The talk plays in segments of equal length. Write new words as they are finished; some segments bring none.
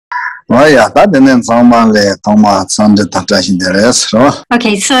Okay,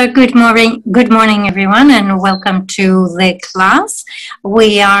 so good morning everyone, and welcome to the class.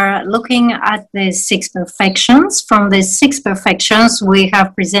 We are looking at the 6 perfections. From the 6 perfections, we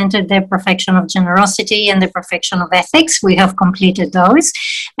have presented the perfection of generosity and the perfection of ethics. We have completed those.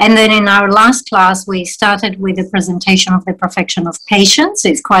 And then in our last class, we started with the presentation of the perfection of patience.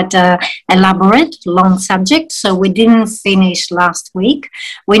 It's quite an elaborate, long subject, so we didn't finish last week.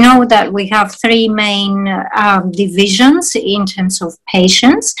 We know that we have 3 main divisions in terms of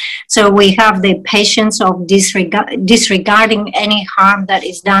patience. So we have the patience of disregarding any harm that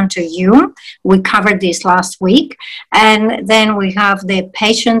is done to you. We covered this last week. And then we have the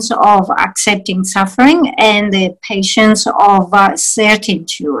patience of accepting suffering and the patience of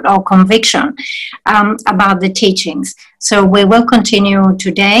certitude or conviction about the teachings. So we will continue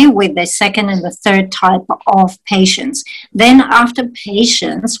today with the 2nd and the 3rd type of patience. Then after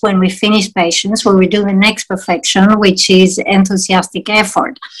patience, when we finish patience, we will do the next perfection, which is enthusiastic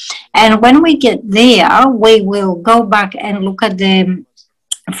effort. And when we get there, we will go back and look at the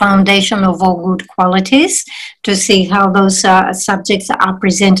foundation of all good qualities to see how those subjects are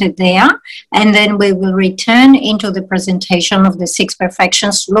presented there. And then we will return into the presentation of the 6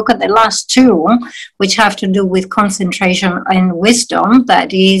 perfections, look at the last 2, which have to do with concentration and wisdom,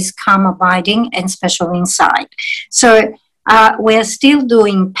 that is calm abiding and special insight. So we are still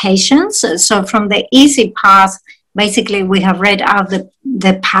doing patience. So from the easy path, basically we have read out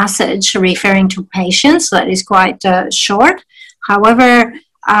the passage referring to patience that is quite short. However,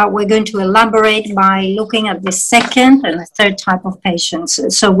 we're going to elaborate by looking at the 2nd and the 3rd type of patience.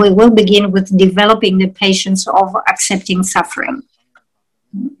 So we will begin with developing the patience of accepting suffering.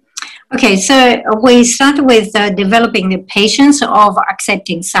 Okay, so we start with developing the patience of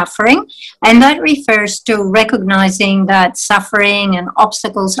accepting suffering, and that refers to recognizing that suffering and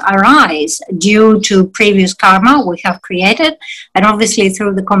obstacles arise due to previous karma we have created, and obviously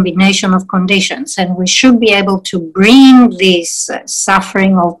through the combination of conditions. And we should be able to bring this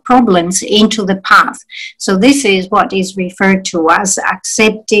suffering or problems into the path. So this is what is referred to as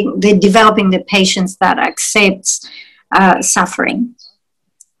developing the patience that accepts suffering.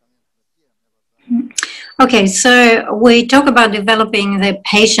 Okay, so we talk about developing the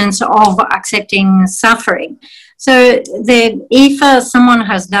patience of accepting suffering. So if someone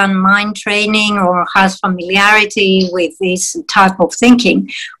has done mind training or has familiarity with this type of thinking,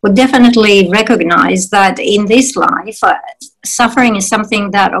 would definitely recognize that in this life, suffering is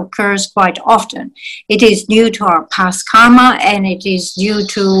something that occurs quite often. It is due to our past karma, and it is due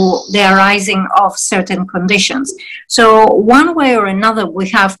to the arising of certain conditions. So one way or another, we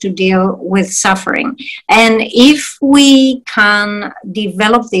have to deal with suffering. And if we can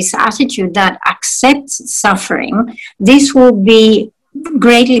develop this attitude that accepts suffering, this will be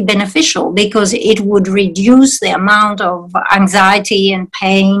greatly beneficial because it would reduce the amount of anxiety and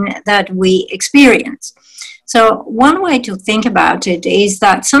pain that we experience. So one way to think about it is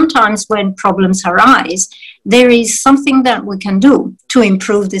that sometimes when problems arise, there is something that we can do to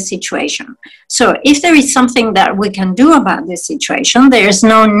improve the situation. So if there is something that we can do about this situation, there is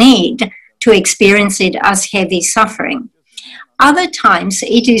no need to experience it as heavy suffering. Other times,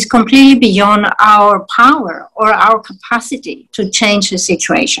 it is completely beyond our power or our capacity to change the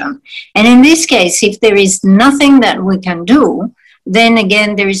situation. And in this case, if there is nothing that we can do, then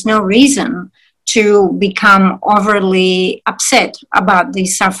again, there is no reason to become overly upset about the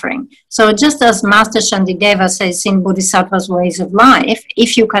suffering. So just as Master Shantideva says in Bodhisattva's Ways of Life,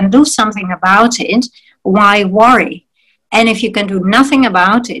 if you can do something about it, why worry? And if you can do nothing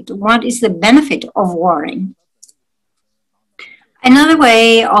about it, what is the benefit of worrying? Another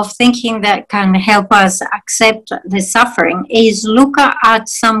way of thinking that can help us accept the suffering is look at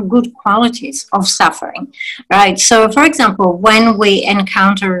some good qualities of suffering, right? So, for example, when we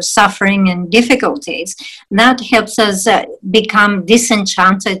encounter suffering and difficulties, that helps us become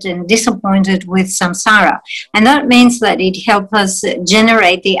disenchanted and disappointed with samsara. And that means that it helps us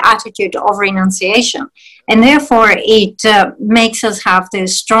generate the attitude of renunciation. And therefore, it makes us have the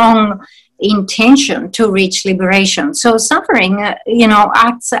strong intention to reach liberation. So suffering,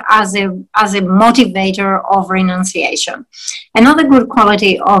 acts as a motivator of renunciation. Another good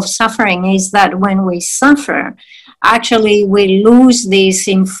quality of suffering is that when we suffer, actually we lose this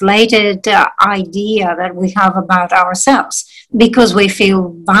inflated idea that we have about ourselves because we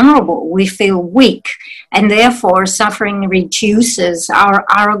feel vulnerable, we feel weak, and therefore suffering reduces our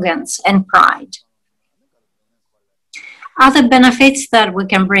arrogance and pride. Other benefits that we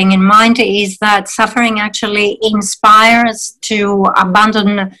can bring in mind is that suffering actually inspires to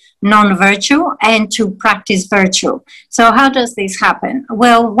abandon non-virtue and to practice virtue. So how does this happen?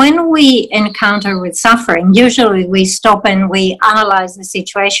 Well, when we encounter with suffering, usually we stop and we analyze the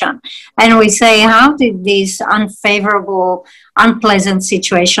situation and we say, how did this unfavorable, unpleasant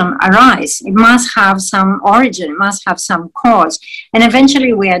situation arise? It must have some origin, it must have some cause. And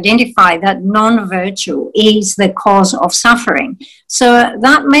eventually we identify that non-virtue is the cause of suffering. So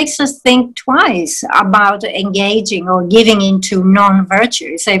that makes us think twice about engaging or giving into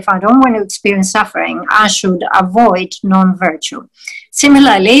non-virtue. So if I don't want to experience suffering, I should avoid non-virtue.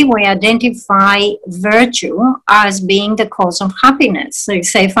 Similarly, we identify virtue as being the cause of happiness. So you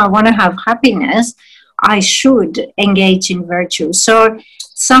say, if I want to have happiness, I should engage in virtue. So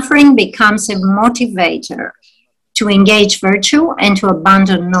suffering becomes a motivator to engage virtue and to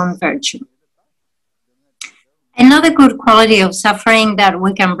abandon non-virtue. Another good quality of suffering that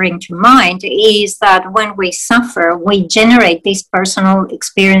we can bring to mind is that when we suffer, we generate this personal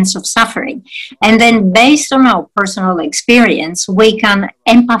experience of suffering. And then based on our personal experience, we can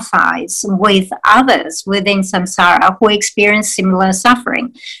empathize with others within samsara who experience similar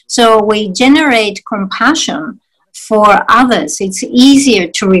suffering. So we generate compassion for others. It's easier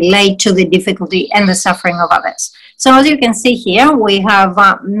to relate to the difficulty and the suffering of others. So as you can see here, we have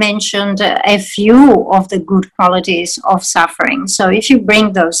mentioned a few of the good qualities of suffering. So if you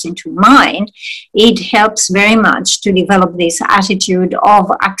bring those into mind, it helps very much to develop this attitude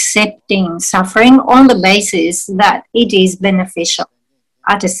of accepting suffering on the basis that it is beneficial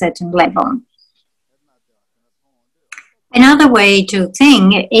at a certain level. Another way to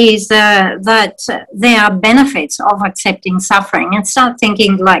think is that there are benefits of accepting suffering, and start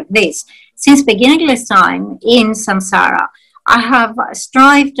thinking like this. Since beginningless time in samsara, I have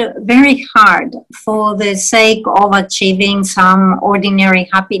strived very hard for the sake of achieving some ordinary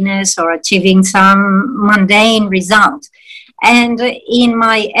happiness or achieving some mundane result. And in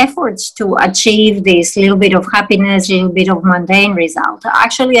my efforts to achieve this little bit of happiness, little bit of mundane result, I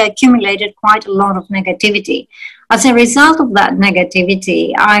actually accumulated quite a lot of negativity. As a result of that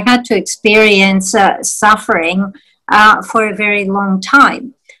negativity, I had to experience suffering for a very long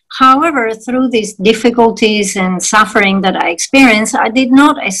time. However, through these difficulties and suffering that I experienced, I did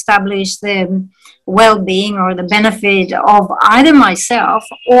not establish the well-being or the benefit of either myself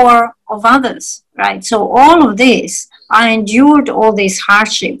or of others, right? So all of this, I endured all this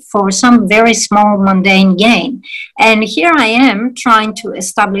hardship for some very small mundane gain. And here I am trying to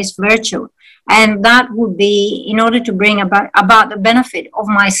establish virtue. And that would be in order to bring about the benefit of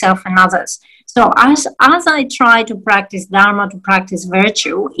myself and others. So as I try to practice Dharma, to practice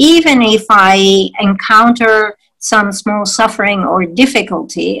virtue, even if I encounter some small suffering or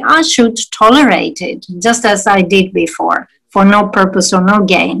difficulty, I should tolerate it, just as I did before, for no purpose or no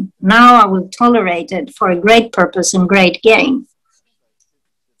gain. Now I will tolerate it for a great purpose and great gain.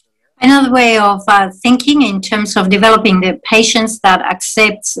 Another way of thinking in terms of developing the patience that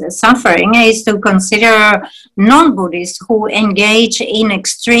accepts suffering is to consider non-Buddhists who engage in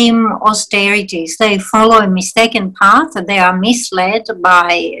extreme austerities. They follow a mistaken path. They are misled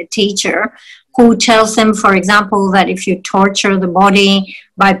by a teacher who tells them, for example, that if you torture the body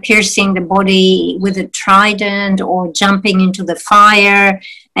by piercing the body with a trident or jumping into the fire,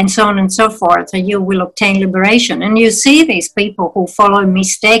 and so on and so forth, you will obtain liberation. And you see these people who follow a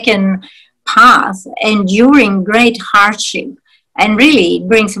mistaken path, enduring great hardship, and really it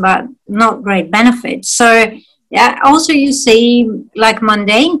brings about not great benefit. So also you see like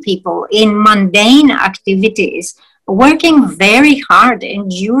mundane people in mundane activities working very hard,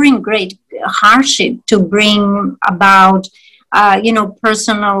 enduring great hardship to bring about,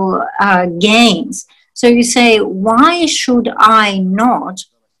 personal gains. So you say, why should I not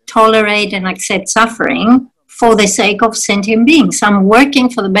tolerate and accept suffering for the sake of sentient beings? I'm working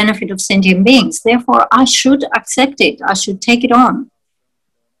for the benefit of sentient beings. Therefore, I should accept it. I should take it on.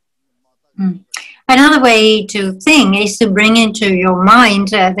 Another way to think is to bring into your mind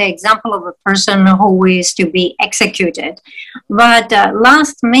the example of a person who is to be executed. But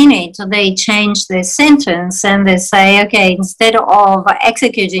last minute, they change the sentence and they say, okay, instead of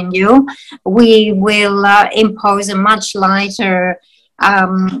executing you, we will impose a much lighter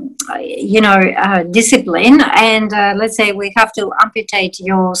discipline, and let's say we have to amputate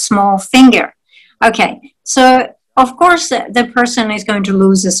your small finger. Okay, so of course the person is going to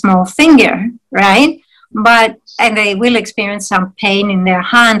lose a small finger, right? And they will experience some pain in their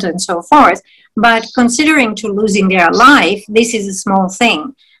hand and so forth. But considering to losing their life, this is a small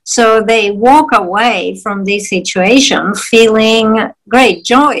thing. So they walk away from this situation feeling great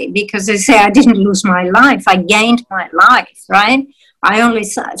joy because they say, I didn't lose my life, I gained my life, right? I only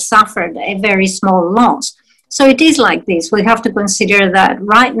suffered a very small loss. So it is like this. We have to consider that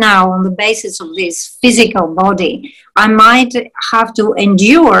right now, on the basis of this physical body, I might have to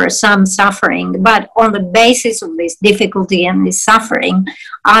endure some suffering, but on the basis of this difficulty and this suffering,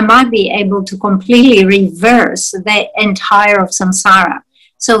 I might be able to completely reverse the entire of samsara.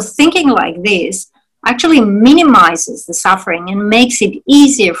 So thinking like this actually minimizes the suffering and makes it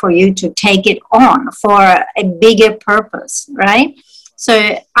easier for you to take it on for a bigger purpose, right?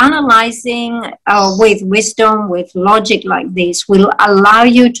 So analyzing with wisdom, with logic like this will allow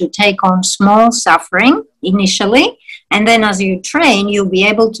you to take on small suffering initially, and then as you train, you'll be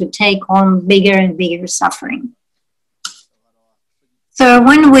able to take on bigger and bigger suffering. So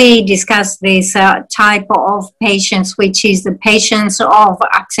when we discuss this type of patience, which is the patience of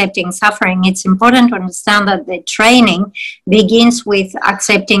accepting suffering, it's important to understand that the training begins with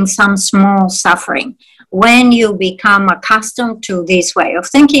accepting some small suffering. When you become accustomed to this way of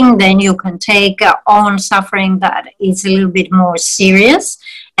thinking, then you can take on suffering that is a little bit more serious.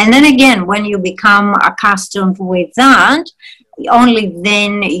 And then again, when you become accustomed with that, only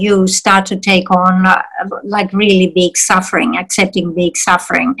then you start to take on like really big suffering, accepting big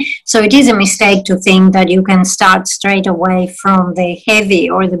suffering. So it is a mistake to think that you can start straight away from the heavy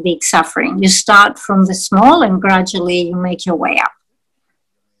or the big suffering. You start from the small and gradually you make your way up.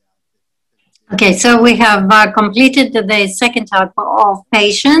 Okay, so we have completed the second type of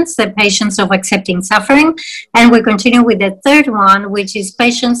patience, the patience of accepting suffering, and we continue with the third one, which is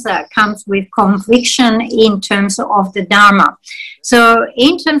patience that comes with conviction in terms of the Dharma. So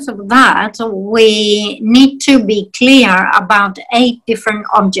in terms of that, we need to be clear about 8 different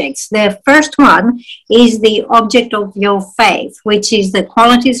objects. The first one is the object of your faith, which is the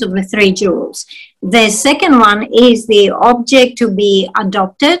qualities of the 3 jewels. The second one is the object to be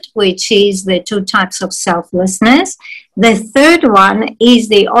adopted, which is the 2 types of selflessness. The third one is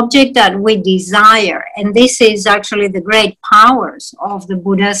the object that we desire, and this is actually the great powers of the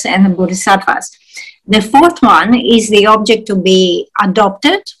Buddhas and the Bodhisattvas. The fourth one is the object to be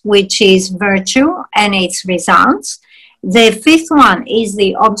adopted, which is virtue and its results. The fifth one is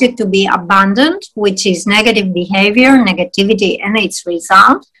the object to be abandoned, which is negative behavior, negativity, and its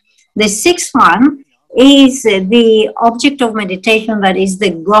result. The sixth one is the object of meditation that is the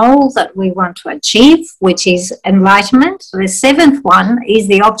goal that we want to achieve, which is enlightenment. The seventh one is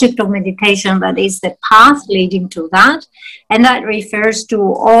the object of meditation that is the path leading to that, and that refers to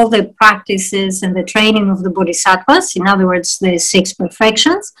all the practices and the training of the Bodhisattvas, in other words, the 6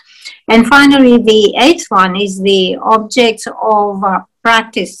 perfections. And finally, the 8th one is the object of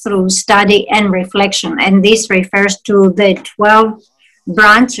practice through study and reflection, and this refers to the 12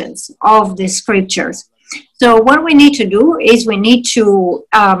 branches of the scriptures. So what we need to do is we need to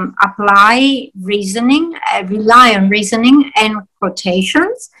apply reasoning, rely on reasoning and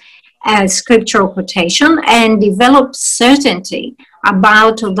quotations, scriptural quotation, and develop certainty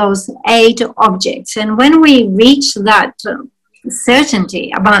about those 8 objects. And when we reach that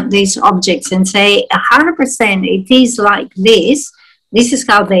certainty about these objects and say 100% it is like this is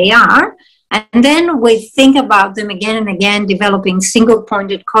how they are, and then we think about them again and again, developing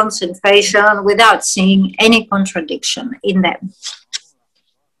single-pointed concentration without seeing any contradiction in them.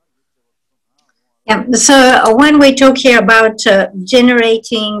 Yeah, so when we talk here about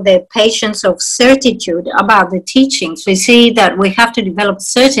generating the patience of certitude about the teachings, we see that we have to develop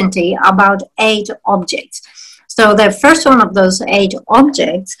certainty about 8 objects. So the first one of those 8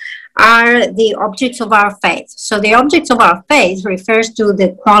 objects are the objects of our faith. So the objects of our faith refers to the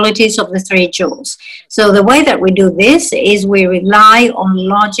qualities of the 3 jewels. So the way that we do this is we rely on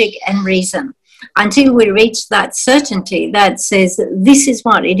logic and reason until we reach that certainty that says this is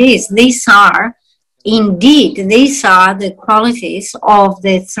what it is. These are the qualities of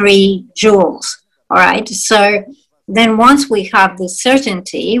the 3 jewels. All right. So then once we have the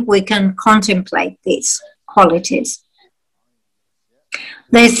certainty, we can contemplate these qualities.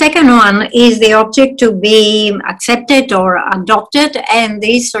 The second one is the object to be accepted or adopted, and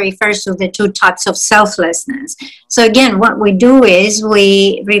this refers to the 2 types of selflessness. So again, what we do is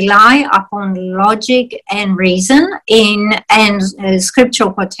we rely upon logic and reason and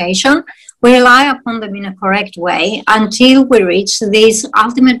scriptural quotation. We rely upon them in a correct way until we reach this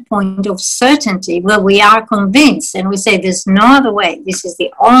ultimate point of certainty where we are convinced and we say there's no other way. This is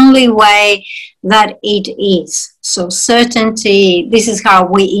the only way that it is. So certainty, this is how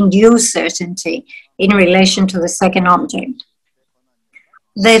we induce certainty in relation to the second object.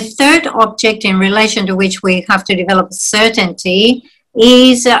 The third object in relation to which we have to develop certainty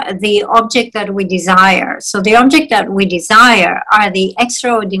is the object that we desire. So the object that we desire are the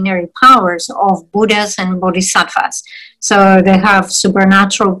extraordinary powers of Buddhas and Bodhisattvas. So they have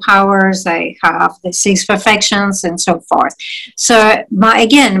supernatural powers, they have the six perfections, and so forth. So by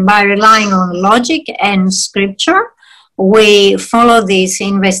relying on logic and scripture, we follow this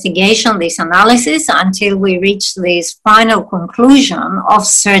investigation, this analysis, until we reach this final conclusion of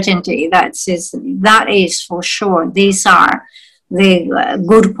certainty that says, that is for sure, these are the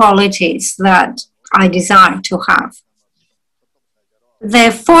good qualities that I desire to have.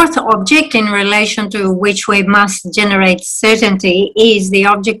 The fourth object in relation to which we must generate certainty is the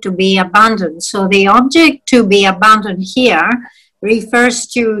object to be abandoned. So the object to be abandoned here refers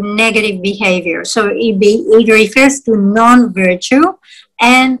to negative behavior. So it refers to non-virtue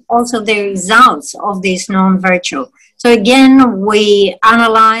and also the results of this non-virtue. So again, we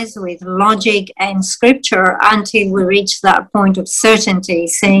analyze with logic and scripture until we reach that point of certainty,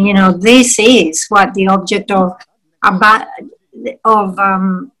 saying, you know, this is what the object of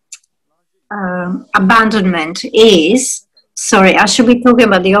abandonment is. Sorry, I should be talking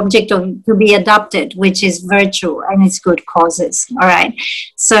about the object of to be adopted, which is virtue and its good causes. All right.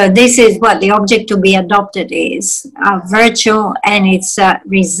 So this is what the object to be adopted is, virtue and its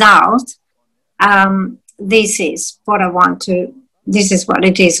result. This is what this is what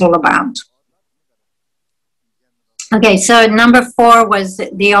it is all about. Okay, so number 4 was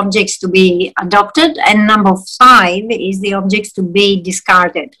the objects to be adopted, and number 5 is the objects to be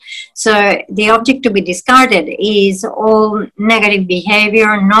discarded. So the object to be discarded is all negative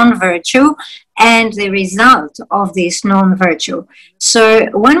behavior, non-virtue, and the result of this non-virtue. So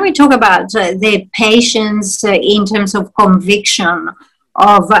when we talk about the patience in terms of conviction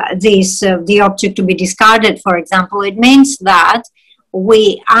of the object to be discarded, for example, it means that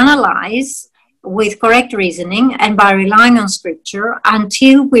we analyze with correct reasoning and by relying on scripture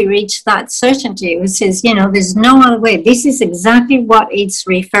until we reach that certainty, which says, you know, there's no other way. This is exactly what it's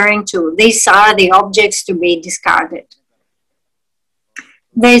referring to. These are the objects to be discarded.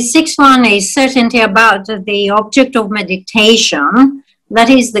 The 6th one is certainty about the object of meditation. That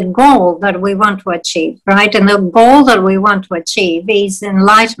is the goal that we want to achieve, right? And the goal that we want to achieve is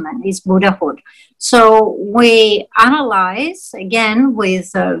enlightenment, is Buddhahood. So we analyze, again,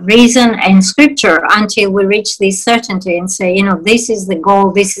 with reason and scripture until we reach this certainty and say, you know, this is the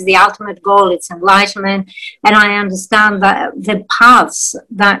goal, this is the ultimate goal, it's enlightenment, and I understand that the paths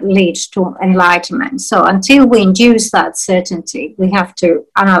that lead to enlightenment. So until we induce that certainty, we have to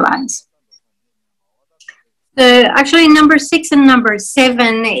analyze. Actually, number 6 and number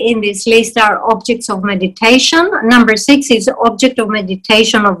 7 in this list are objects of meditation. Number 6 is object of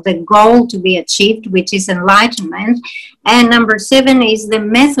meditation of the goal to be achieved, which is enlightenment. And number 7 is the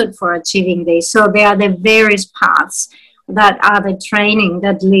method for achieving this. So they are the various paths that are the training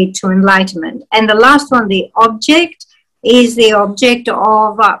that lead to enlightenment. And the last one, the object, is the object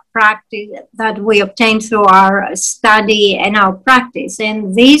of practice that we obtain through our study and our practice.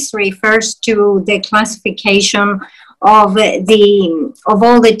 And this refers to the classification of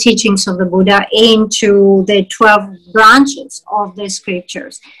all the teachings of the Buddha into the 12 branches of the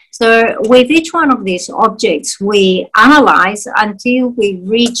scriptures. So with each one of these objects, we analyze until we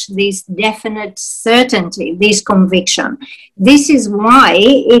reach this definite certainty, this conviction. This is why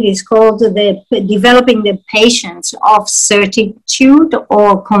it is called developing the patience of certitude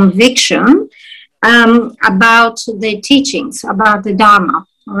or conviction about the teachings, about the Dharma,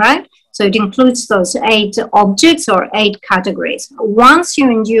 all right? So it includes those 8 objects or 8 categories. Once you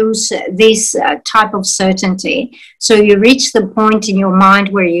induce this type of certainty, so you reach the point in your mind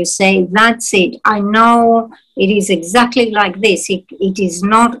where you say, that's it, I know it is exactly like this, it is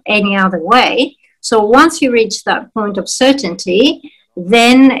not any other way. So once you reach that point of certainty,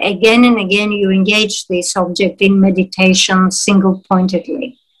 then again and again you engage this object in meditation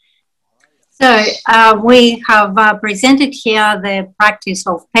single-pointedly. So we have presented here the practice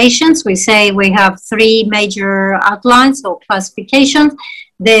of patience. We say we have 3 major outlines or classifications.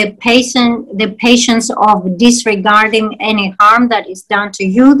 The patience of disregarding any harm that is done to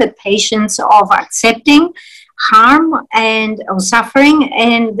you, the patience of accepting harm or suffering,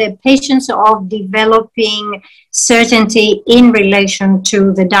 and the patience of developing certainty in relation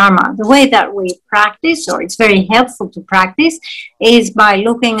to the Dharma. The way that we practice, or it's very helpful to practice, is by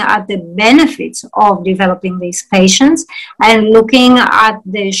looking at the benefits of developing this patience and looking at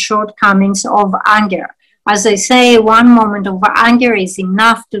the shortcomings of anger. As I say, one moment of anger is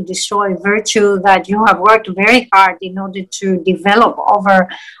enough to destroy virtue that you have worked very hard in order to develop over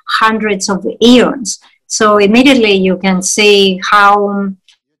hundreds of eons. So immediately you can see how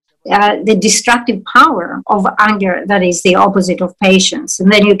the destructive power of anger that is the opposite of patience.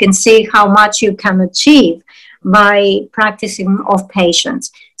 And then you can see how much you can achieve by practicing of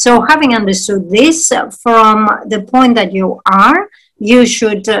patience. So having understood this, from the point that you are, you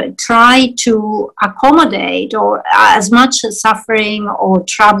should try to accommodate or as much suffering or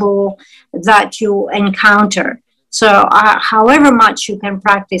trouble that you encounter. So however much you can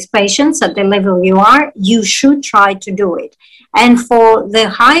practice patience at the level you are, you should try to do it. And for the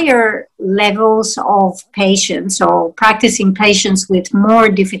higher levels of patience or practicing patience with more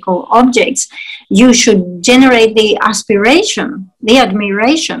difficult objects, you should generate the aspiration, the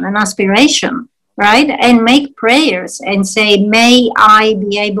admiration and aspiration, right? And make prayers and say, may I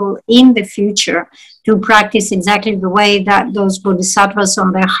be able in the future to practice exactly the way that those bodhisattvas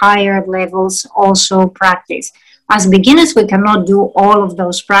on the higher levels also practice. As beginners, we cannot do all of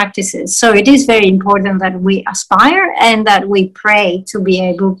those practices. So it is very important that we aspire and that we pray to be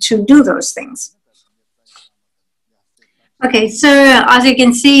able to do those things. Okay, so as you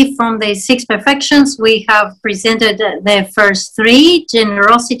can see from the 6 perfections, we have presented the first 3,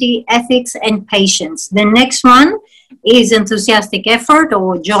 generosity, ethics, and patience. The next one is enthusiastic effort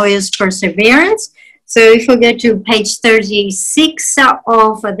or joyous perseverance. So if we go to page 36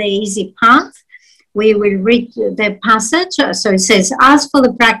 of the Easy Path, we will read the passage. So it says, as for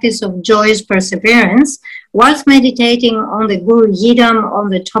the practice of joyous perseverance, whilst meditating on the Guru Yidam on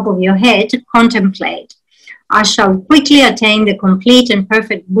the top of your head, contemplate, I shall quickly attain the complete and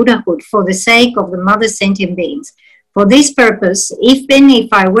perfect Buddhahood for the sake of the mother sentient beings. For this purpose, even if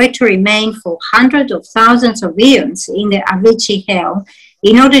I were to remain for hundreds of thousands of eons in the Avicii hell,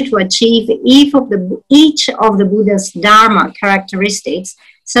 in order to achieve each of the Buddha's Dharma characteristics,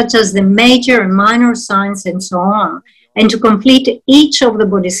 such as the major and minor signs and so on, and to complete each of the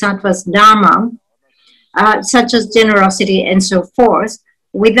Bodhisattva's Dharma, such as generosity and so forth,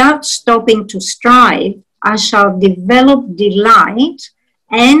 without stopping to strive, I shall develop delight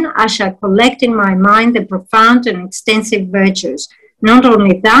and I shall collect in my mind the profound and extensive virtues. Not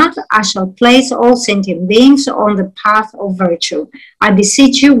only that, I shall place all sentient beings on the path of virtue. I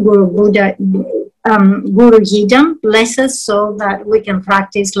beseech you, Guru Yidam, bless us so that we can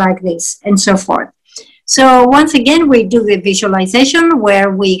practice like this, and so forth. So once again, we do the visualization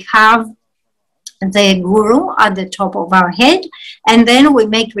where we have the Guru at the top of our head, and then we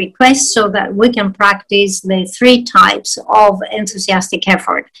make requests so that we can practice the 3 types of enthusiastic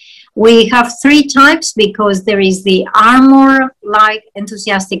effort. We have 3 types because there is the armor-like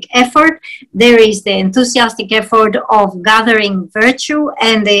enthusiastic effort, there is the enthusiastic effort of gathering virtue,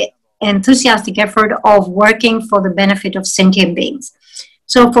 and the enthusiastic effort of working for the benefit of sentient beings.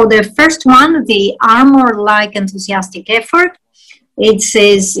 So for the first one, the armor-like enthusiastic effort, it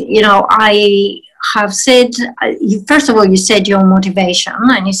says, I have said, first of all, you said your motivation,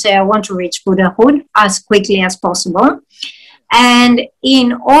 and you say, I want to reach Buddhahood as quickly as possible. And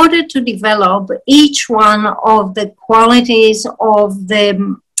in order to develop each one of the qualities of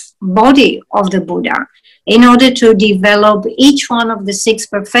the body of the Buddha, in order to develop each one of the 6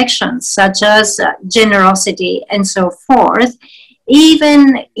 perfections, such as generosity and so forth,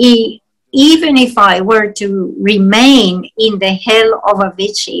 even if I were to remain in the hell of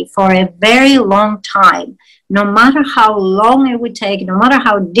Avicii for a very long time, no matter how long it would take, no matter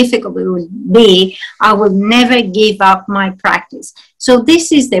how difficult it would be, I would never give up my practice. So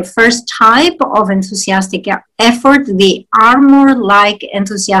this is the first type of enthusiastic effort, the armor-like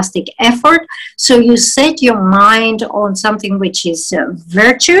enthusiastic effort. So you set your mind on something which is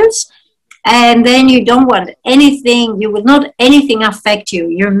virtuous, and then you don't want anything, you will not anything affect you.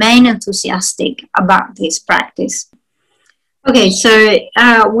 You remain enthusiastic about this practice. Okay, so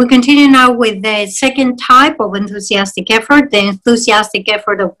we continue now with the second type of enthusiastic effort, the enthusiastic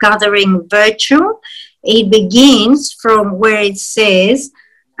effort of gathering virtue. It begins from where it says,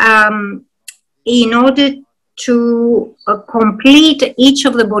 in order to complete each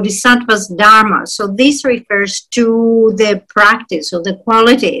of the Bodhisattva's Dharma. So this refers to the practice or the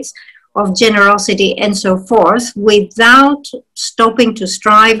qualities of generosity and so forth. Without stopping to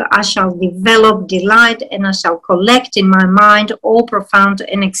strive, I shall develop delight and I shall collect in my mind all profound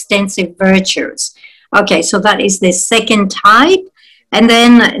and extensive virtues. Okay, so that is the second type. And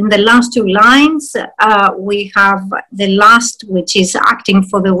then in the last 2 lines, we have the last, which is acting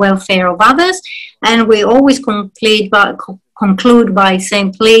for the welfare of others. And we always conclude by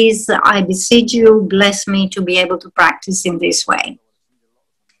saying, please, I beseech you, bless me to be able to practice in this way.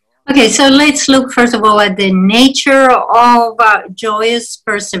 Okay, so let's look first of all at the nature of joyous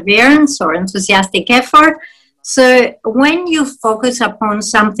perseverance or enthusiastic effort. So when you focus upon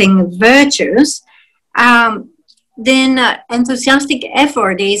something virtuous, then enthusiastic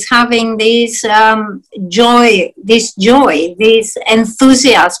effort is having this joy, this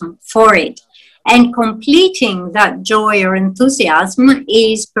enthusiasm for it. And completing that joy or enthusiasm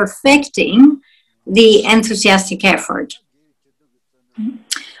is perfecting the enthusiastic effort.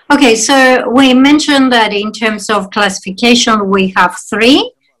 Okay, so we mentioned that in terms of classification, we have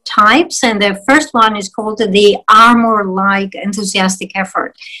 3 types, and the first one is called the armor-like enthusiastic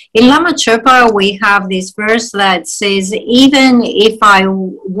effort. In Lama Chöpa, we have this verse that says, even if I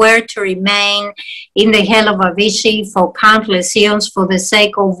were to remain in the hell of Avicii for countless eons for the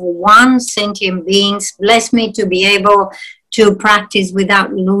sake of one sentient being, bless me to be able to practice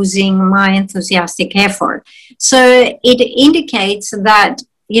without losing my enthusiastic effort. So it indicates that,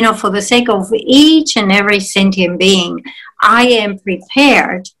 you know, for the sake of each and every sentient being, I am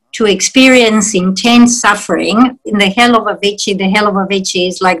prepared to experience intense suffering in the hell of Avicii. The hell of Avicii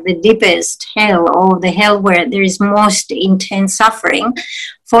is like the deepest hell, or the hell where there is most intense suffering,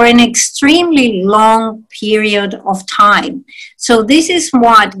 for an extremely long period of time. So this is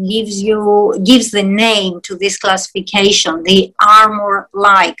what gives the name to this classification, the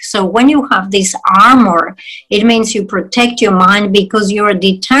armor-like. So when you have this armor, it means you protect your mind because you are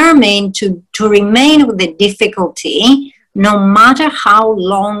determined to remain with the difficulty, no matter how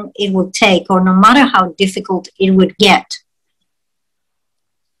long it would take or no matter how difficult it would get.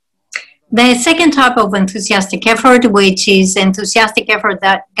 The second type of enthusiastic effort, which is enthusiastic effort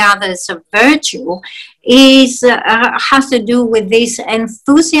that gathers a virtue, has to do with this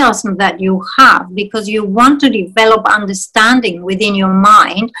enthusiasm that you have because you want to develop understanding within your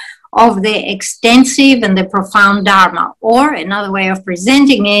mind of the extensive and the profound Dharma. Or another way of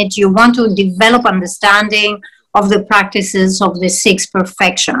presenting it, you want to develop understanding of the practices of the 6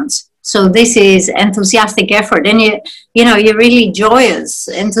 perfections. So this is enthusiastic effort, and you're really joyous,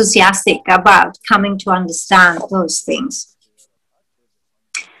 enthusiastic about coming to understand those things.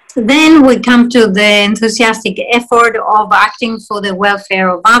 Then we come to the enthusiastic effort of acting for the welfare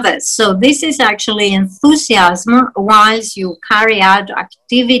of others. So this is actually enthusiasm whilst you carry out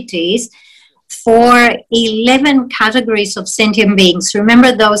activities for 11 categories of sentient beings.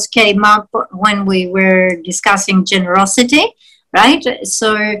 Remember, those came up when we were discussing generosity, right?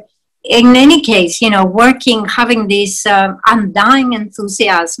 So in any case, having this undying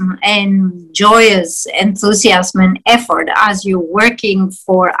enthusiasm and joyous enthusiasm and effort as you're working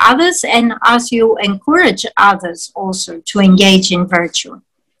for others and as you encourage others also to engage in virtue.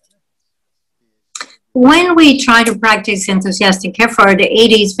 When we try to practice enthusiastic effort,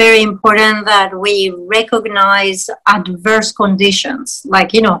 it is very important that we recognize adverse conditions,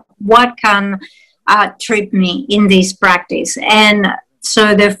 like, what can trip me in this practice. And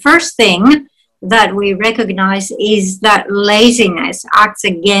so the first thing that we recognize is that laziness acts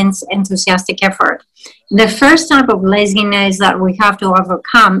against enthusiastic effort. The first type of laziness that we have to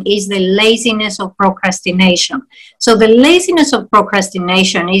overcome is the laziness of procrastination. So the laziness of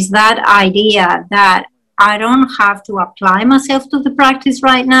procrastination is that idea that I don't have to apply myself to the practice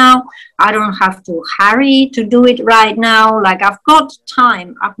right now. I don't have to hurry to do it right now. Like, I've got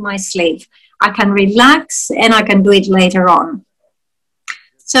time up my sleeve. I can relax and I can do it later on.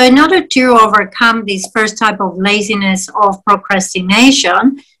 So in order to overcome this first type of laziness of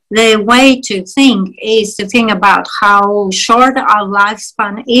procrastination, the way to think is to think about how short our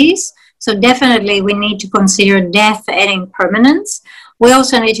lifespan is. So definitely we need to consider death and impermanence. We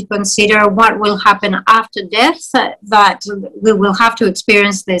also need to consider what will happen after death, that we will have to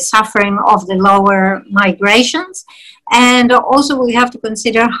experience the suffering of the lower migrations. And also we have to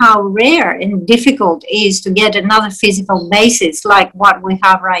consider how rare and difficult it is to get another physical basis like what we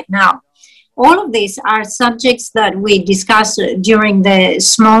have right now. All of these are subjects that we discussed during the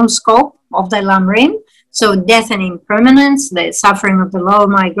small scope of the Lamrim. So death and impermanence, the suffering of the lower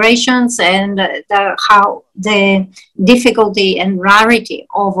migrations, and how the difficulty and rarity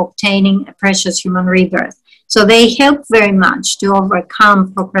of obtaining a precious human rebirth. So they help very much to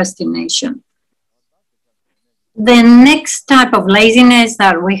overcome procrastination. The next type of laziness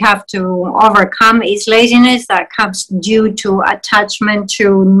that we have to overcome is laziness that comes due to attachment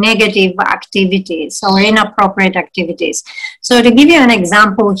to negative activities or inappropriate activities. So to give you an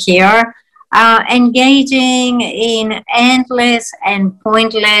example here, engaging in endless and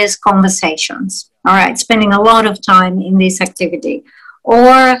pointless conversations. All right, spending a lot of time in this activity.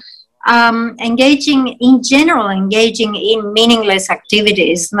 Or engaging in meaningless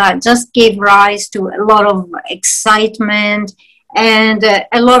activities that just give rise to a lot of excitement and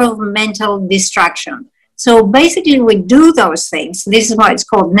a lot of mental distraction. So basically we do those things. This is why it's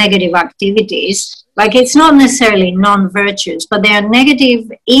called negative activities, Like, it's not necessarily non-virtues, but they are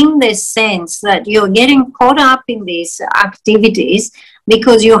negative in the sense that you're getting caught up in these activities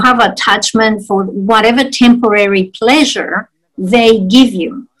because you have attachment for whatever temporary pleasure they give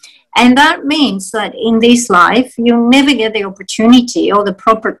you. And that means that in this life, you never get the opportunity or the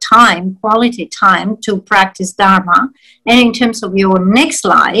proper time, quality time to practice Dharma. And in terms of your next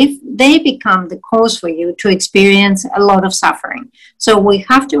life, they become the cause for you to experience a lot of suffering. So we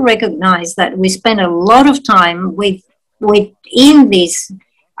have to recognize that we spend a lot of time within these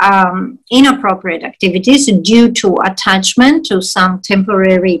inappropriate activities due to attachment to some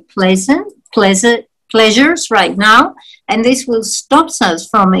temporary pleasures right now. And this will stop us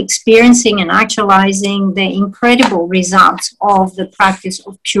from experiencing and actualizing the incredible results of the practice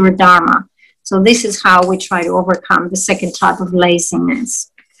of pure Dharma. So this is how we try to overcome the second type of laziness.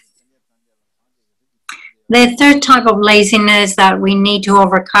 The third type of laziness that we need to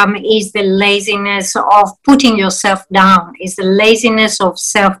overcome is the laziness of putting yourself down, is the laziness of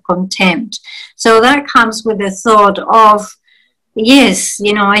self-contempt. So that comes with the thought of, yes,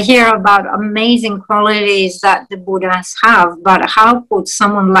 you know, I hear about amazing qualities that the Buddhas have, but how could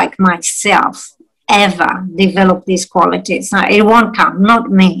someone like myself ever develop these qualities? Now, it won't come, not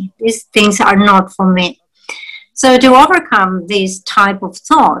me. These things are not for me. So to overcome these type of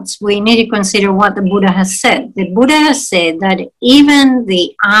thoughts, we need to consider what the Buddha has said. The Buddha has said that even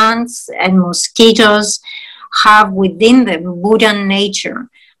the ants and mosquitoes have within them Buddha nature.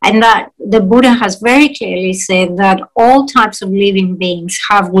 And that the Buddha has very clearly said that all types of living beings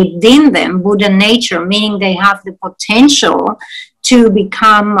have within them Buddha nature, meaning they have the potential to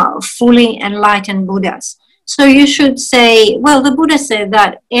become fully enlightened Buddhas. So you should say, well, the Buddha said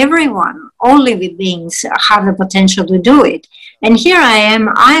that everyone, all living beings have the potential to do it. And here I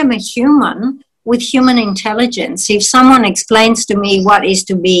am a human with human intelligence. If someone explains to me what is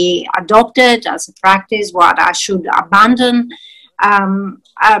to be adopted as a practice, what I should abandon,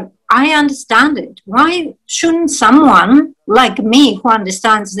 I understand it. Why shouldn't someone like me who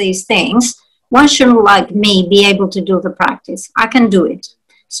understands these things, why shouldn't like me be able to do the practice? I can do it.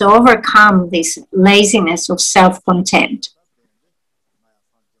 So overcome this laziness of self-contempt.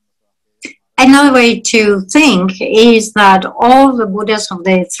 Another way to think is that all the Buddhas of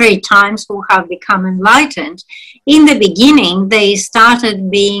the three times who have become enlightened, in the beginning, they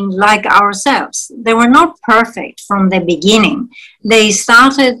started being like ourselves. They were not perfect from the beginning. They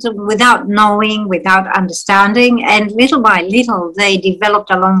started without knowing, without understanding, and little by little, they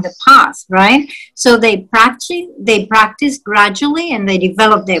developed along the path, right? So they practiced gradually, and they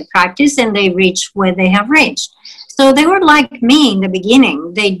developed their practice, and they reached where they have reached. So they were like me in the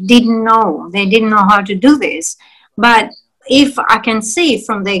beginning. They didn't know how to do this. But if I can see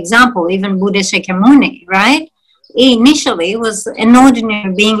from the example, even Buddha Shakyamuni, right? He initially was an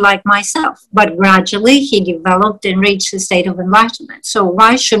ordinary being like myself, but gradually he developed and reached the state of enlightenment. So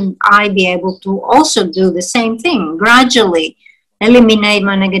why shouldn't I be able to also do the same thing? Gradually eliminate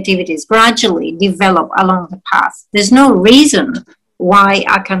my negativities, gradually develop along the path. There's no reason why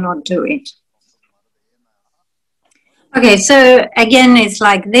I cannot do it. Okay, so again, it's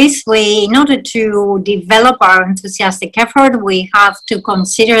like this. In order to develop our enthusiastic effort, we have to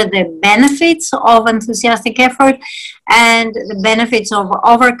consider the benefits of enthusiastic effort and the benefits of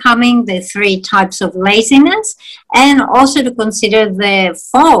overcoming the three types of laziness, and also to consider the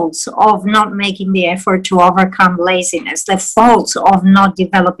faults of not making the effort to overcome laziness, the faults of not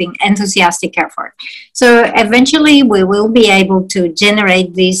developing enthusiastic effort. So eventually we will be able to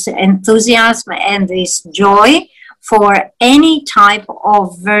generate this enthusiasm and this joy for any type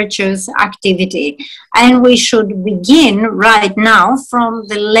of virtuous activity. And we should begin right now from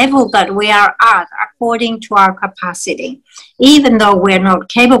the level that we are at according to our capacity. Even though we're not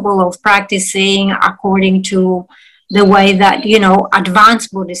capable of practicing according to the way that, you know,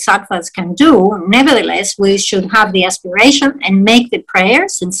 advanced bodhisattvas can do, nevertheless, we should have the aspiration and make the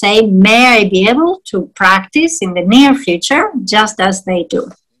prayers and say, may I be able to practice in the near future just as they do.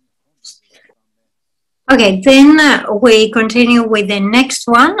 Okay, then we continue with the next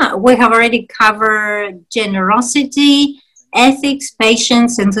one. We have already covered generosity, ethics,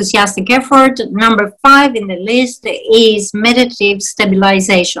 patience, enthusiastic effort. Number 5 in the list is meditative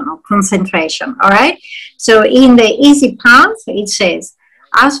stabilization or concentration, all right? So in the easy path, it says,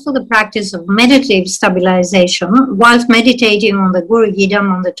 as for the practice of meditative stabilization, whilst meditating on the Guru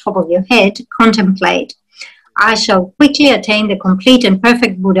Yidam on the top of your head, contemplate, I shall quickly attain the complete and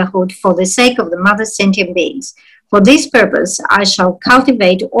perfect Buddhahood for the sake of the mother sentient beings. For this purpose, I shall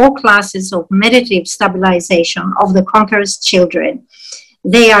cultivate all classes of meditative stabilization of the conqueror's children.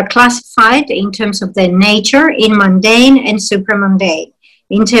 They are classified in terms of their nature in mundane and supramundane.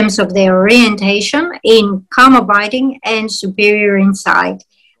 in terms of their orientation in calm abiding and superior insight,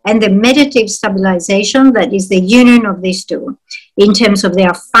 and the meditative stabilization, that is the union of these two, in terms of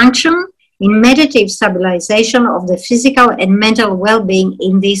their function in meditative stabilization of the physical and mental well-being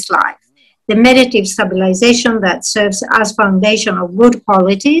in this life. The meditative stabilization that serves as foundation of good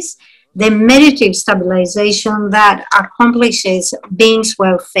qualities, the meditative stabilization that accomplishes being's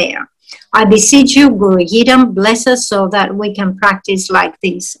welfare. I beseech you, Guru Yidam, bless us so that we can practice like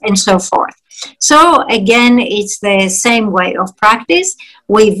this, and so forth. So again, it's the same way of practice.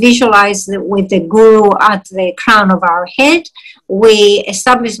 We visualize with the Guru at the crown of our head. We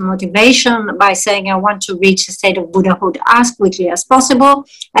establish motivation by saying, I want to reach a state of Buddhahood as quickly as possible.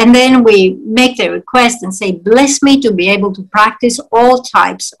 And then we make the request and say, bless me to be able to practice all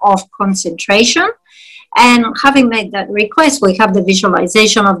types of concentration. And having made that request, we have the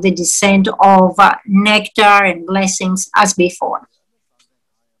visualization of the descent of nectar and blessings as before.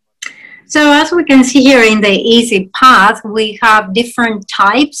 So as we can see here in the easy path, we have different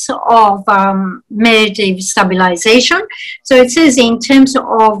types of meditative stabilization. So it says in terms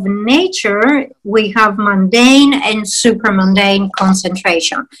of nature, we have mundane and supramundane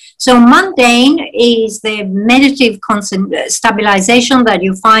concentration. So mundane is the meditative stabilization that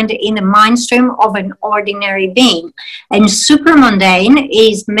you find in the mind stream of an ordinary being. And supramundane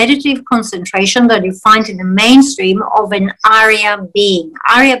is meditative concentration that you find in the mainstream of an Arya being.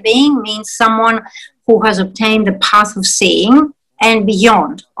 Arya being means someone who has obtained the path of seeing and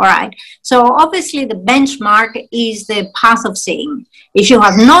beyond, all right? So obviously the benchmark is the path of seeing. If you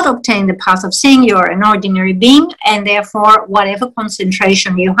have not obtained the path of seeing, you're an ordinary being, and therefore whatever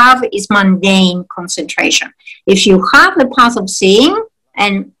concentration you have is mundane concentration. If you have the path of seeing,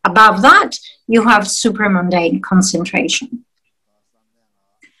 and above that, you have supramundane concentration.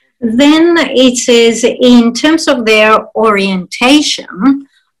 Then it says in terms of their orientation,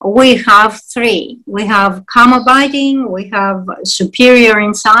 we have three. We have calm abiding, we have superior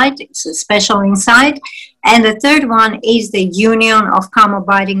insight, it's a special insight, and the third one is the union of calm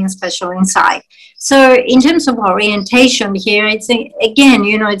abiding and special insight. So in terms of orientation here, it's again,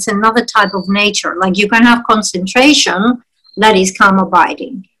 you know, it's another type of nature. Like you can have concentration that is calm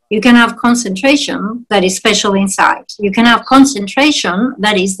abiding. You can have concentration that is special insight. You can have concentration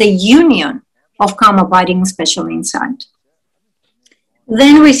that is the union of calm abiding and special insight.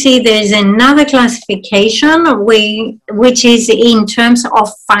 Then we see there's another classification which is in terms of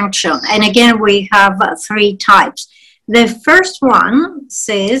function. And again, we have three types. The first one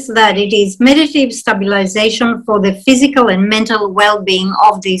says that it is meditative stabilization for the physical and mental well-being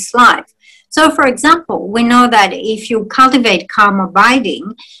of this life. So, for example, we know that if you cultivate calm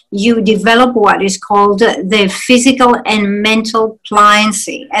abiding, you develop what is called the physical and mental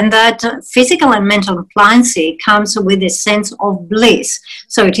pliancy. And that physical and mental pliancy comes with a sense of bliss.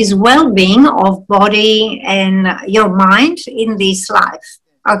 So it is well-being of body and your mind in this life.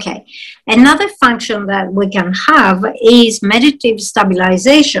 Okay. Another function that we can have is meditative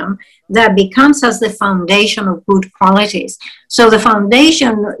stabilization that becomes as the foundation of good qualities. So the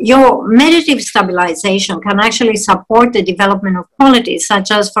foundation, your meditative stabilization can actually support the development of qualities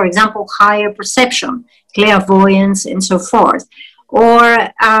such as, for example, higher perception, clairvoyance, and so forth, or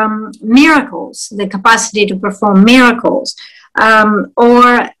miracles, the capacity to perform miracles,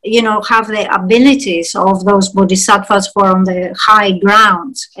 or, you know, have the abilities of those bodhisattvas who are on the high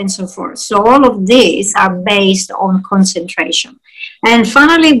grounds and so forth. So all of these are based on concentration. And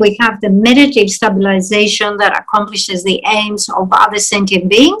finally, we have the meditative stabilization that accomplishes the aims of other sentient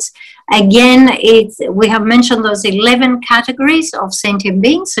beings. Again, we have mentioned those 11 categories of sentient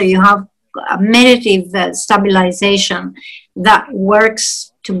beings. So you have a meditative stabilization that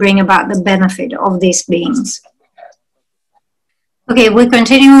works to bring about the benefit of these beings. Okay, we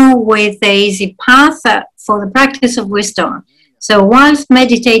continue with the easy path for the practice of wisdom. So whilst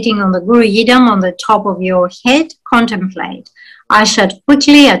meditating on the Guru Yidam on the top of your head, contemplate. I shall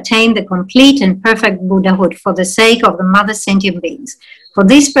quickly attain the complete and perfect Buddhahood for the sake of the mother sentient beings. For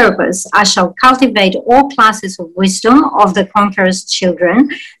this purpose, I shall cultivate all classes of wisdom of the conqueror's children,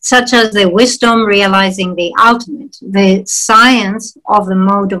 such as the wisdom realizing the ultimate, the science of the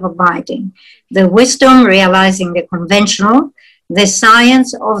mode of abiding, the wisdom realizing the conventional, the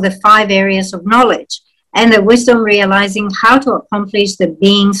science of the 5 areas of knowledge, and the wisdom realizing how to accomplish the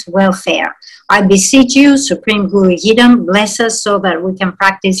being's welfare. I beseech you, Supreme Guru Yidam, bless us so that we can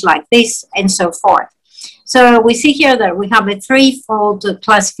practice like this, and so forth. So we see here that we have a threefold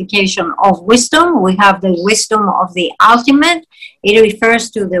classification of wisdom. We have the wisdom of the ultimate. It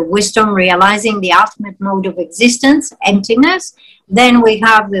refers to the wisdom realizing the ultimate mode of existence, emptiness. Then we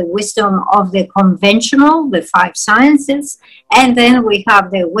have the wisdom of the conventional, the 5 sciences, and then we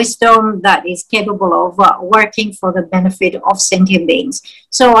have the wisdom that is capable of working for the benefit of sentient beings.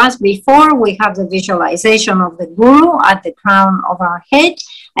 So as before, we have the visualization of the guru at the crown of our head,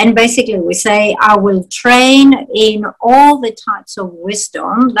 and basically we say, I will train in all the types of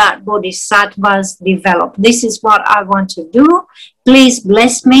wisdom that bodhisattvas develop. This is what I want to do. Please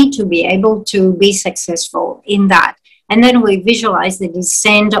bless me to be able to be successful in that. And then we visualize the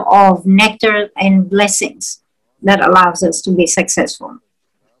descent of nectar and blessings that allows us to be successful.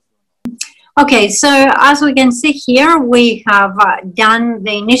 Okay, so as we can see here, we have done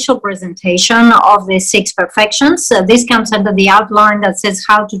the initial presentation of the 6 perfections. So this comes under the outline that says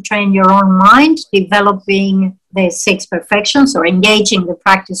how to train your own mind, developing the 6 perfections or engaging the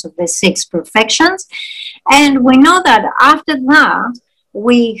practice of the 6 perfections. And we know that after that,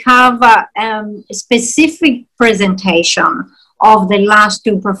 we have a specific presentation of the last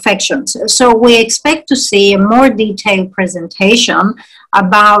 2 perfections. So we expect to see a more detailed presentation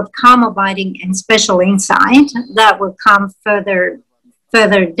about calm abiding and special insight that will come further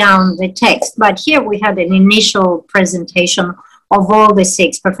down the text. But here we had an initial presentation of all the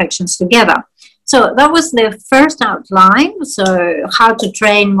 6 perfections together. So that was the first outline, so how to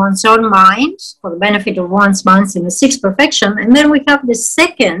train one's own mind for the benefit of one's mind in the 6th perfection. And then we have the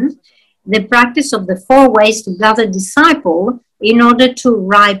second, the practice of the 4 ways to gather disciple in order to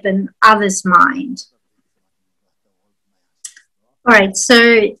ripen others' mind. All right,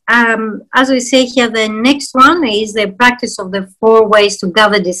 so as we say here, the next one is the practice of the 4 ways to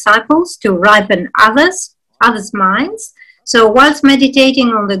gather disciples to ripen others' minds. So whilst meditating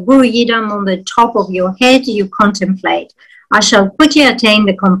on the Guru Yidam on the top of your head, you contemplate, I shall quickly attain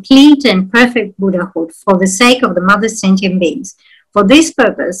the complete and perfect Buddhahood for the sake of the mother sentient beings. For this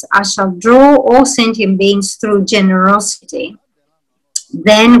purpose, I shall draw all sentient beings through generosity.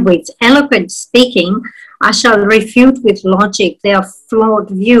 Then with eloquent speaking, I shall refute with logic their flawed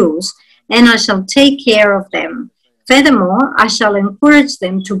views, and I shall take care of them. Furthermore, I shall encourage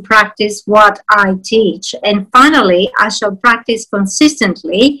them to practice what I teach. And finally, I shall practice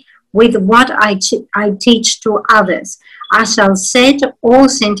consistently with what I teach to others. I shall set all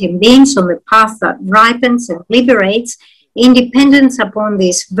sentient beings on the path that ripens and liberates in dependence upon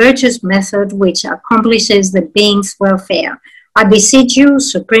this virtuous method which accomplishes the being's welfare. I beseech you,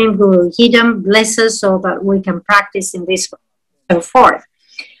 Supreme Guru Yidam, bless us so that we can practice in this way, and so forth.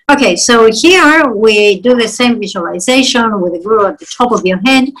 Okay, so here we do the same visualization with the Guru at the top of your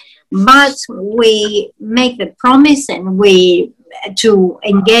head, but we make the promise and we to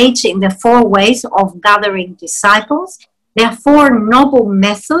engage in the 4 ways of gathering disciples. There are 4 noble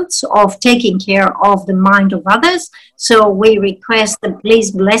methods of taking care of the mind of others. So we request that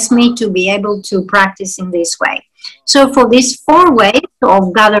please bless me to be able to practice in this way. So for these 4 ways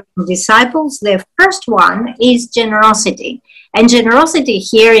of gathering disciples, the first one is generosity. And generosity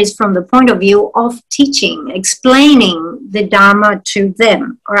here is from the point of view of teaching, explaining the Dharma to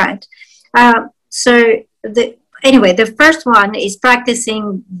them, all right? Anyway, the first one is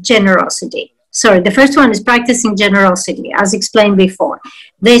practicing generosity. Sorry, the first one is practicing generosity, as explained before.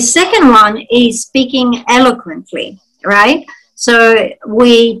 The second one is speaking eloquently, right? So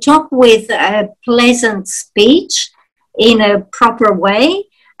we talk with a pleasant speech in a proper way,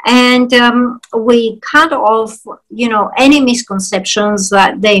 and we cut off, any misconceptions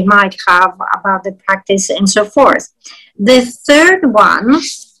that they might have about the practice and so forth. The third one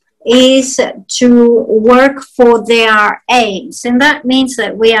is to work for their aims, and that means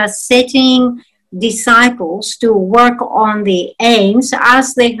that we are setting disciples to work on the aims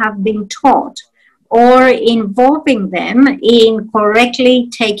as they have been taught, or involving them in correctly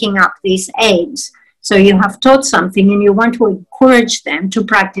taking up these aims. So you have taught something and you want to encourage them to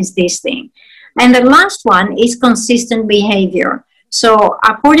practice this thing. And the last one is consistent behavior. So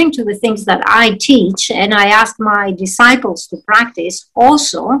according to the things that I teach and I ask my disciples to practice,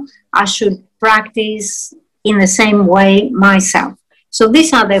 also I should practice in the same way myself. So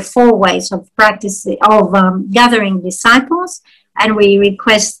these are the 4 ways of practicing, gathering disciples, and we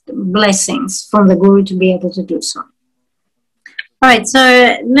request blessings from the Guru to be able to do so. All right,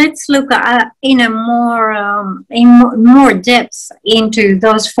 so let's look at in more depth into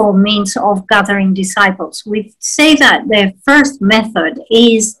those 4 means of gathering disciples. We say that the first method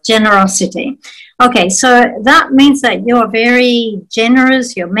is generosity. Okay, so that means that you're very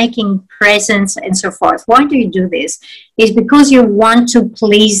generous, you're making presents and so forth. Why do you do this? It's because you want to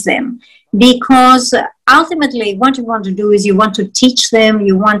please them. Because ultimately what you want to do is you want to teach them,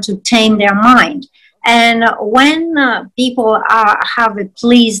 you want to tame their mind. And when people have a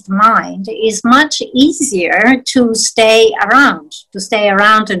pleased mind, it's much easier to stay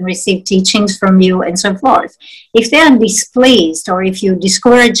around and receive teachings from you and so forth. If they are displeased or if you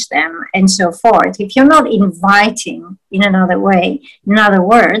discourage them and so forth, if you're not inviting in another way, in other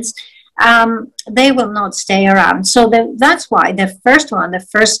words, they will not stay around. So that's why the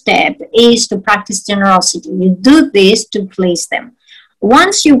first step is to practice generosity. You do this to please them.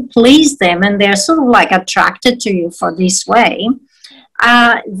 Once you please them and they're sort of like attracted to you for this way,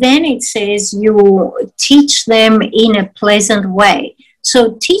 then it says you teach them in a pleasant way.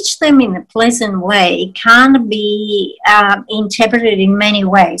 So teach them in a pleasant way can be interpreted in many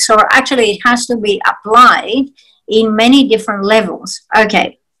ways. So actually it has to be applied in many different levels.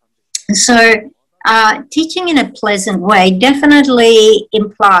 Okay, so teaching in a pleasant way definitely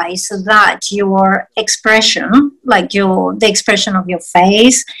implies that your expression, like the expression of your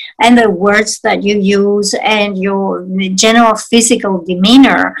face and the words that you use and your general physical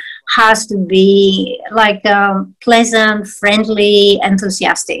demeanor has to be like pleasant, friendly,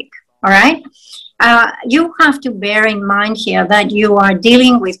 enthusiastic, all right? You have to bear in mind here that you are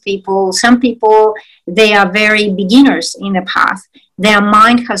dealing with people. Some people, they are very beginners in the path. Their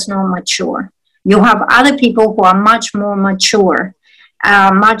mind has not matured. You have other people who are much more mature,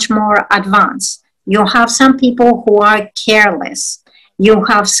 much more advanced. You have some people who are careless. You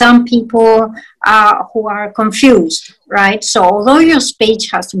have some people who are confused, right? So although your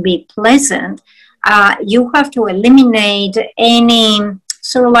speech has to be pleasant, you have to eliminate any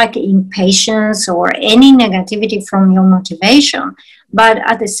sort of like impatience or any negativity from your motivation. But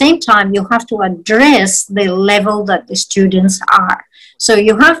at the same time, you have to address the level that the students are. So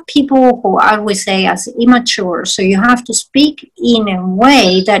you have people who I would say as immature. So you have to speak in a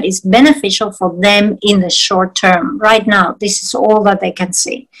way that is beneficial for them in the short term. Right now, this is all that they can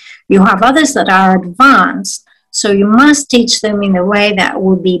see. You have others that are advanced. So you must teach them in a way that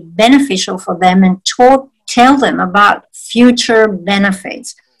will be beneficial for them and tell them about future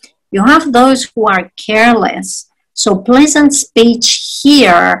benefits. You have those who are careless. So pleasant speech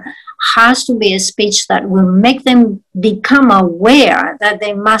here has to be a speech that will make them become aware that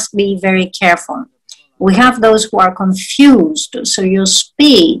they must be very careful. We have those who are confused. So your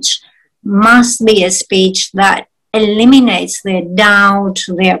speech must be a speech that eliminates their doubt,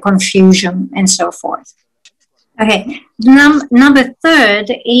 their confusion, and so forth. Okay, number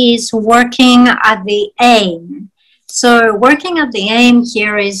third is working at the aim. So working at the aim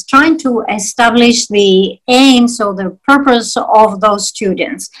here is trying to establish the aims or the purpose of those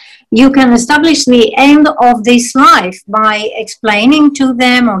students. You can establish the end of this life by explaining to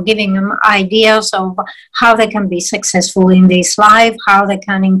them or giving them ideas of how they can be successful in this life, how they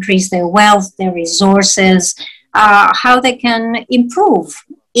can increase their wealth, their resources, how they can improve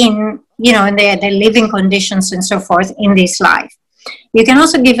in their living conditions and so forth in this life. You can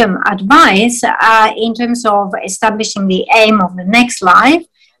also give them advice in terms of establishing the aim of the next life,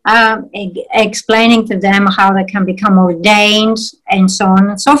 explaining to them how they can become ordained and so on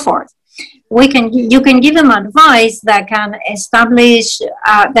and so forth. You can give them advice that can establish,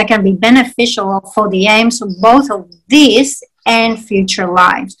 that can be beneficial for the aims of both of this and future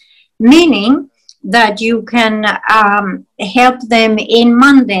lives, meaning that you can help them in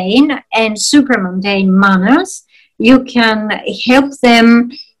mundane and supramundane manners. You can help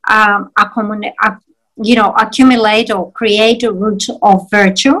them accumulate or create a root of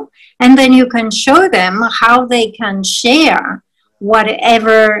virtue, and then you can show them how they can share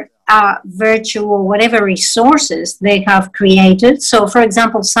whatever virtue or whatever resources they have created. So, for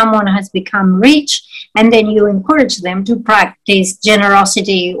example, someone has become rich, and then you encourage them to practice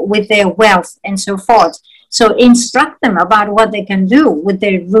generosity with their wealth and so forth. So instruct them about what they can do with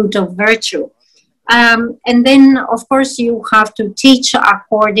their root of virtue. And then, of course, you have to teach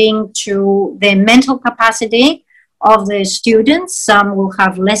according to the mental capacity of the students. Some will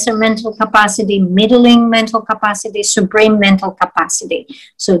have lesser mental capacity, middling mental capacity, supreme mental capacity.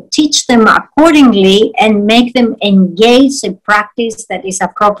 So teach them accordingly and make them engage in practice that is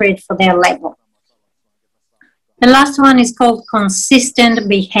appropriate for their level. The last one is called consistent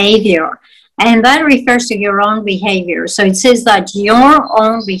behavior. And that refers to your own behavior. So it says that your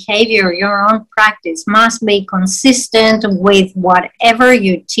own behavior, your own practice must be consistent with whatever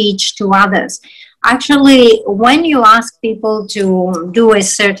you teach to others. Actually, when you ask people to do a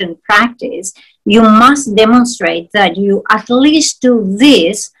certain practice, you must demonstrate that you at least do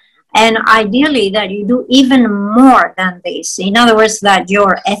this, and ideally that you do even more than this. In other words, that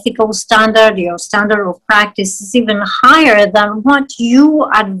your ethical standard, your standard of practice is even higher than what you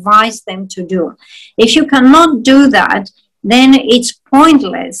advise them to do. If you cannot do that, then it's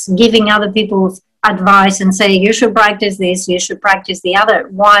pointless giving other people advice and say, you should practice this, you should practice the other,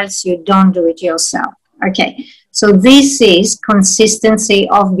 whilst you don't do it yourself. Okay, so this is consistency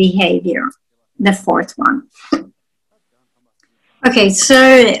of behavior, the fourth one. Okay, so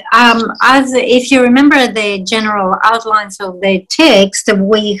as if you remember the general outlines of the text,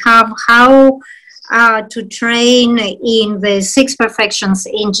 we have how to train in the 6 perfections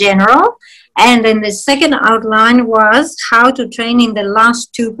in general, and then the second outline was how to train in the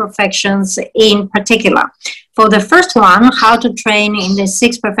last 2 perfections in particular. For the first one, how to train in the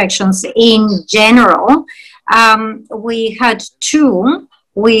 6 perfections in general, we had 2.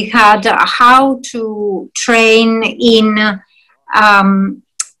 We had how to train in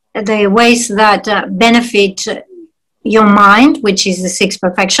the ways that benefit your mind, which is the 6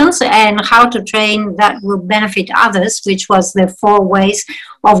 perfections, and how to train that will benefit others, which was the 4 ways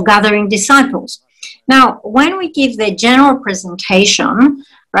of gathering disciples. Now, when we give the general presentation,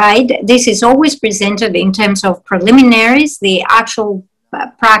 right, this is always presented in terms of preliminaries, the actual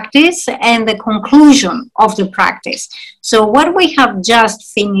practice, and the conclusion of the practice. So what we have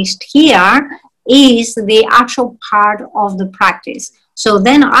just finished here is the actual part of the practice. So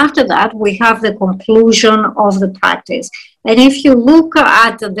then after that, we have the conclusion of the practice. And if you look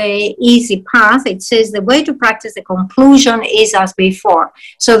at the easy path, it says the way to practice the conclusion is as before.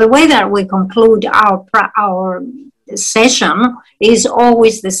 So the way that we conclude our session is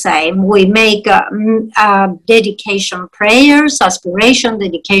always the same. We make dedication prayers, aspiration,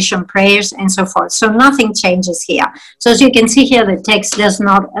 dedication prayers, and so forth. So nothing changes here. So as you can see here, the text does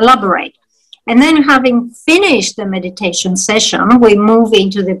not elaborate. And then having finished the meditation session, we move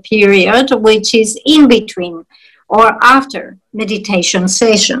into the period which is in between or after meditation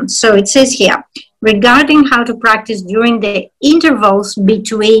session. So it says here, regarding how to practice during the intervals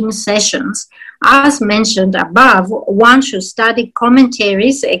between sessions, as mentioned above, one should study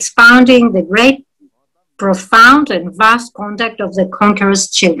commentaries expounding the great, profound, and vast conduct of the conqueror's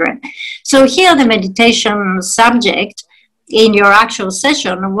children. So here the meditation subject in your actual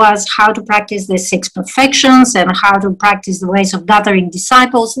session was how to practice the 6 perfections and how to practice the ways of gathering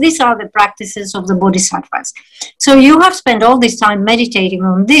disciples. These are the practices of the bodhisattvas. So you have spent all this time meditating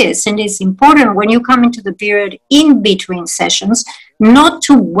on this, and it's important when you come into the period in between sessions not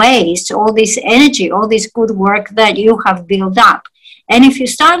to waste all this energy, all this good work that you have built up. And if you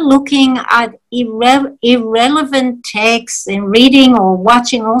start looking at irrelevant texts and reading or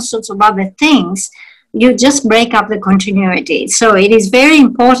watching all sorts of other things, you just break up the continuity. So it is very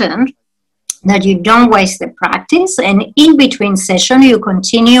important that you don't waste the practice, and in between session you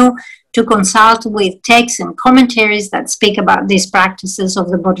continue to consult with texts and commentaries that speak about these practices of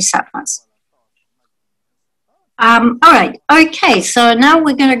the bodhisattvas. All right, okay, so now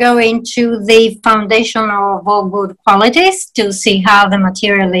we're going to go into the foundation of all good qualities to see how the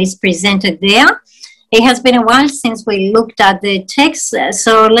material is presented there. It has been a while since we looked at the text,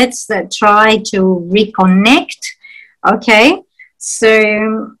 so let's try to reconnect. Okay,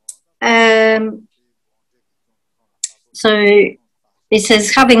 so it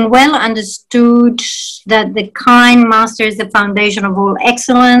says, having well understood that the kind master is the foundation of all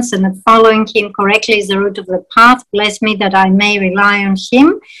excellence and that following him correctly is the root of the path, bless me that I may rely on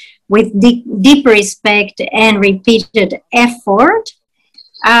him with deep respect and repeated effort,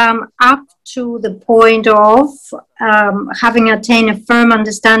 up to the point of having attained a firm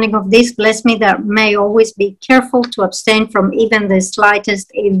understanding of this, bless me that may always be careful to abstain from even the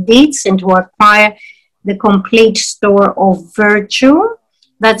slightest ill deeds and to acquire the complete store of virtue.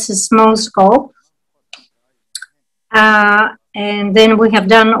 That's a small scope. And then we have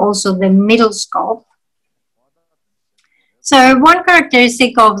done also the middle scope. So one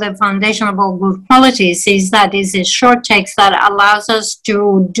characteristic of the foundation of all good qualities is that it's a short text that allows us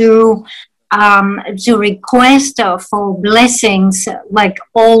to do, to request for blessings like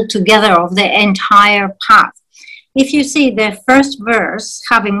all together of the entire path. If you see the first verse,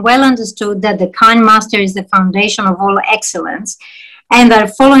 having well understood that the kind master is the foundation of all excellence, and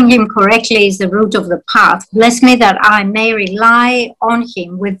that following him correctly is the root of the path, bless me that I may rely on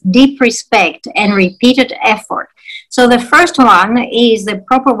him with deep respect and repeated effort. So the first one is the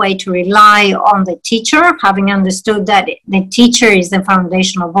proper way to rely on the teacher, having understood that the teacher is the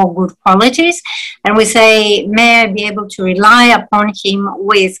foundation of all good qualities. And we say, may I be able to rely upon him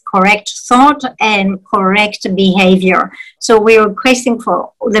with correct thought and correct behavior. So we're requesting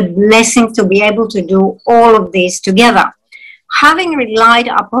for the blessing to be able to do all of this together. Having relied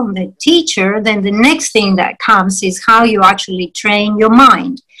upon the teacher, then the next thing that comes is how you actually train your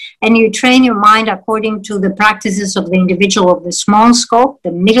mind. And you train your mind according to the practices of the individual of the small scope, the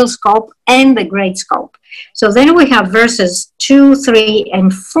middle scope, and the great scope. So then we have verses 2, 3,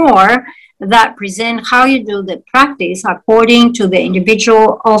 and 4 that present how you do the practice according to the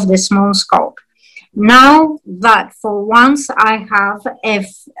individual of the small scope. Now that for once I have a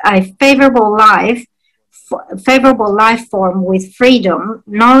favorable life form with freedom,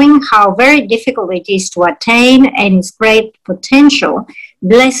 knowing how very difficult it is to attain and its great potential,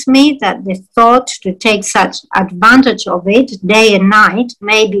 bless me that the thought to take such advantage of it day and night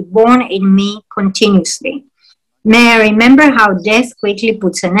may be born in me continuously. May I remember how death quickly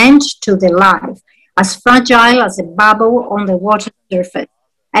puts an end to the life, as fragile as a bubble on the water surface,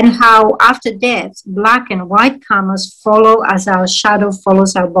 and how after death, black and white karmas follow as our shadow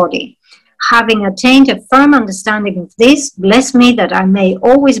follows our body. Having attained a firm understanding of this, bless me that I may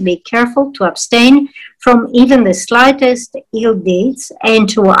always be careful to abstain from even the slightest ill deeds and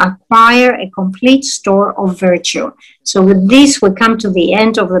to acquire a complete store of virtue. So with this, we come to the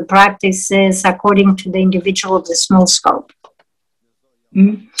end of the practices according to the individual of the small scope.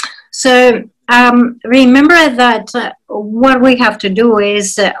 So remember that what we have to do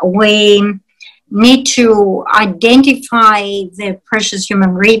is we need to identify the precious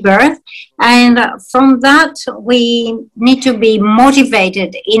human rebirth, and from that we need to be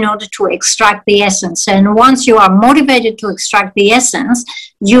motivated in order to extract the essence. And once you are motivated to extract the essence,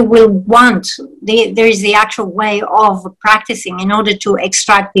 you will want there is the actual way of practicing in order to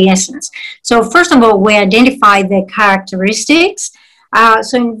extract the essence. So first of all, we identify the characteristics.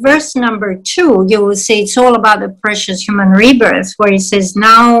 So in verse number 2, you will see it's all about the precious human rebirth, where it says,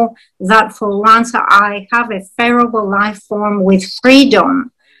 now that for once I have a favorable life form with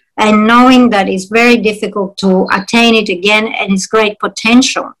freedom, and knowing that it's very difficult to attain it again and its great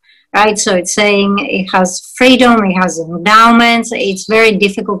potential, right? So it's saying it has freedom, it has endowments, it's very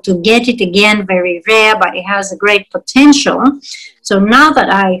difficult to get it again, very rare, but it has a great potential. So now that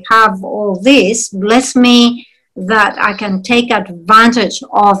I have all this, bless me that I can take advantage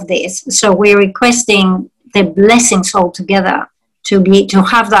of this. So we're requesting the blessings altogether to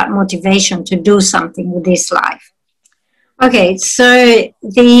have that motivation to do something with this life. Okay, so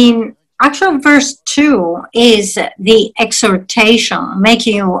the actual verse 2 is the exhortation,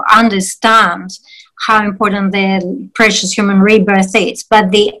 making you understand how important the precious human rebirth is.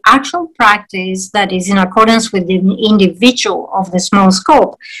 But the actual practice that is in accordance with the individual of the small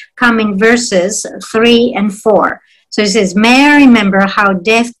scope come in verses 3 and 4. So it says, may I remember how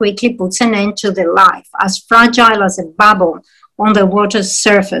death quickly puts an end to the life, as fragile as a bubble on the water's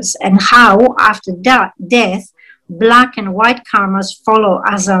surface, and how after death, black and white karmas follow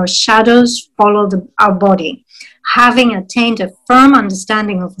as our shadows follow our body. Having attained a firm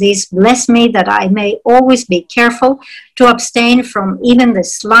understanding of this, bless me that I may always be careful to abstain from even the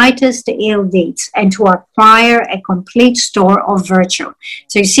slightest ill deeds and to acquire a complete store of virtue.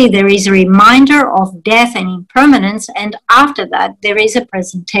 So you see, there is a reminder of death and impermanence, and after that, there is a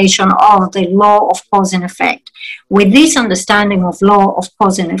presentation of the law of cause and effect. With this understanding of law of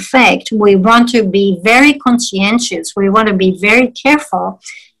cause and effect, we want to be very conscientious. We want to be very careful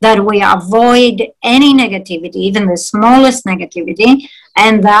that we avoid any negativity, even the smallest negativity,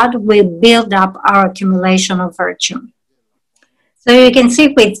 and that will build up our accumulation of virtue. So you can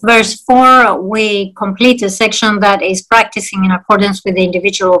see with verse 4, we complete a section that is practicing in accordance with the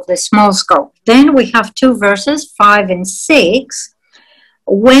individual of the small scope. Then we have 2 verses, 5 and 6.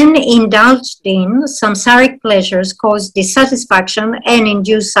 When indulged in, samsaric pleasures cause dissatisfaction and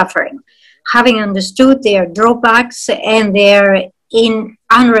induce suffering. Having understood their drawbacks and their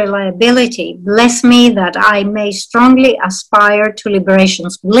unreliability, bless me that I may strongly aspire to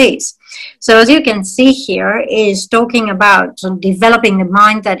liberation's bliss. So as you can see here, is talking about developing the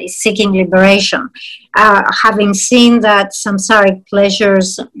mind that is seeking liberation. Having seen that samsaric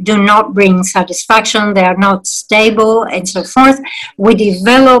pleasures do not bring satisfaction, they are not stable, and so forth, we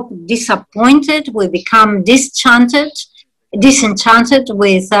develop disappointed, we become disenchanted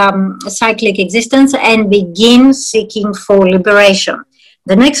with cyclic existence and begin seeking for liberation.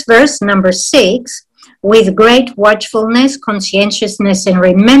 The next verse, number 6, with great watchfulness, conscientiousness, and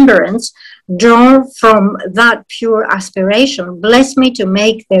remembrance, drawn from that pure aspiration, bless me to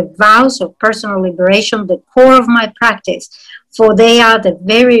make the vows of personal liberation the core of my practice, for they are the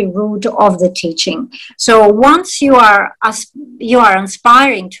very root of the teaching. So once you are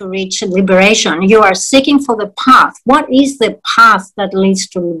aspiring to reach liberation, you are seeking for the path. What is the path that leads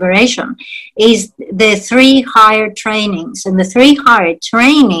to liberation? Is the 3 higher trainings. And the 3 higher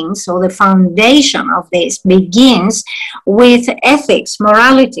trainings, or the foundation of this, begins with ethics,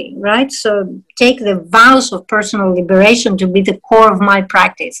 morality, right? So take the vows of personal liberation to be the core of my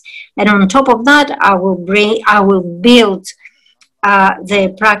practice. And on top of that, I will build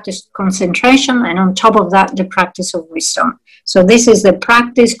the practice of concentration, and on top of that, the practice of wisdom. So this is the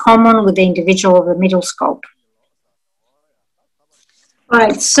practice common with the individual of the middle scope.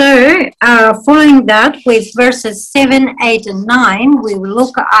 Right, so following that, with verses 7, 8, and 9, we will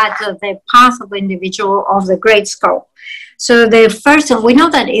look at the path of the individual of the great scope. So the first, we know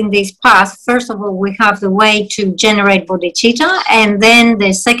that in this path, first of all, we have the way to generate bodhicitta, and then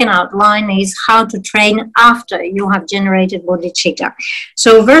the second outline is how to train after you have generated bodhicitta.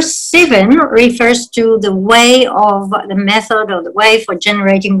 So verse 7 refers to the way of the method or the way for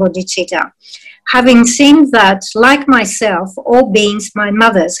generating bodhicitta. Having seen that, like myself, all beings, my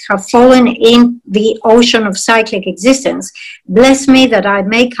mothers, have fallen in the ocean of cyclic existence, bless me that I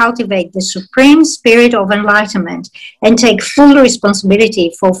may cultivate the supreme spirit of enlightenment and take full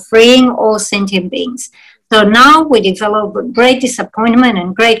responsibility for freeing all sentient beings. So now we develop great disappointment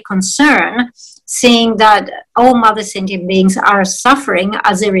and great concern, seeing that all mother sentient beings are suffering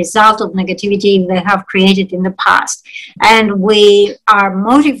as a result of negativity they have created in the past. And we are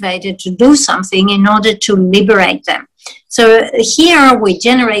motivated to do something in order to liberate them. So here we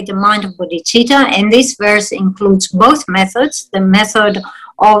generate the mind of bodhicitta, and this verse includes both methods, the method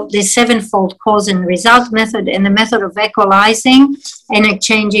of the sevenfold cause and result method and the method of equalizing and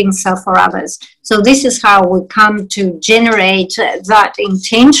exchanging self for others. So this is how we come to generate that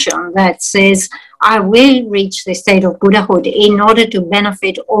intention that says, I will reach the state of Buddhahood in order to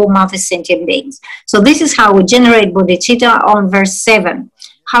benefit all mother sentient beings. So this is how we generate bodhicitta on verse 7.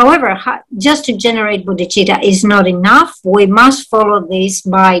 However, just to generate bodhicitta is not enough. We must follow this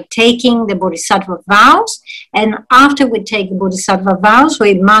by taking the bodhisattva vows. And after we take the bodhisattva vows,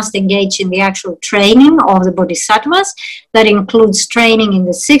 we must engage in the actual training of the bodhisattvas. That includes training in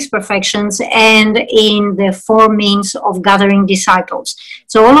the 6 perfections and in the 4 means of gathering disciples.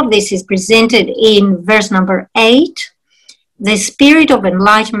 So all of this is presented in verse number 8. The spirit of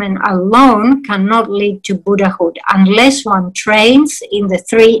enlightenment alone cannot lead to Buddhahood unless one trains in the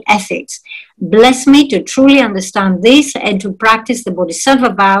 3 ethics. Bless me to truly understand this and to practice the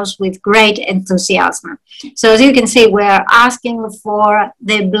bodhisattva vows with great enthusiasm. So as you can see, we're asking for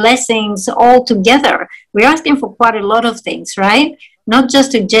the blessings all together. We're asking for quite a lot of things, right? Not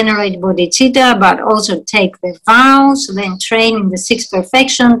just to generate bodhicitta, but also take the vows, then train in the 6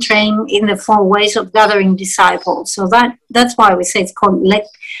 perfection, train in the 4 ways of gathering disciples. So that's why we say it's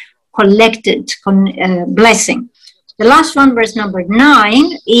collected blessing. The last one, verse number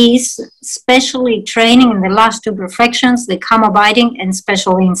 9, is specially training in the last 2 perfections, the calm abiding and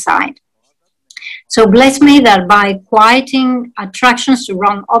special insight. So bless me that by quieting attractions to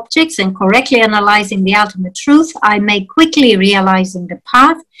wrong objects and correctly analyzing the ultimate truth, I may quickly realize in the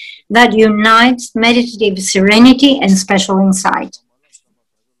path that unites meditative serenity and special insight.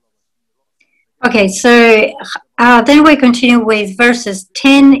 Okay, so then we continue with verses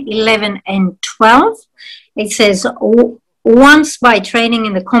 10, 11, and 12. It says, once by training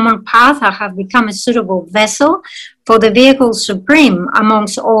in the common path, I have become a suitable vessel for the vehicle supreme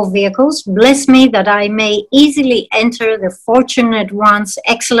amongst all vehicles. Bless me that I may easily enter the fortunate one's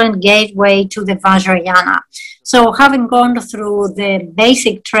excellent gateway to the Vajrayana. So having gone through the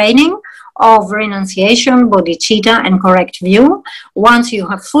basic training of renunciation, bodhicitta, and correct view, once you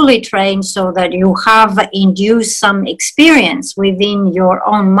have fully trained so that you have induced some experience within your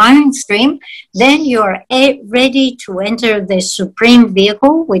own mind stream, then you're ready to enter the supreme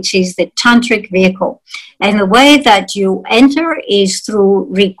vehicle, which is the tantric vehicle. And the way that you enter is through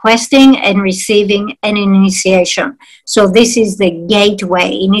requesting and receiving an initiation. So this is the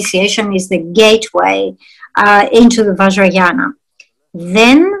gateway. Initiation is the gateway into the Vajrayana.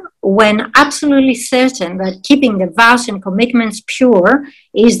 Then, when absolutely certain that keeping the vows and commitments pure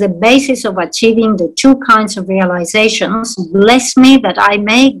is the basis of achieving the 2 kinds of realizations, bless me that I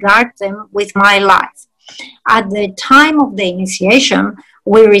may guard them with my life. At the time of the initiation,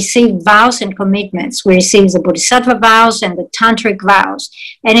 we receive vows and commitments. We receive the bodhisattva vows and the tantric vows.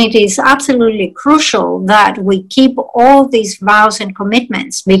 And it is absolutely crucial that we keep all these vows and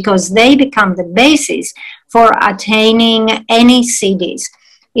commitments because they become the basis for attaining any siddhis.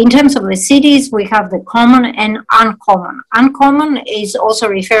 In terms of the siddhis, we have the common and uncommon. Uncommon is also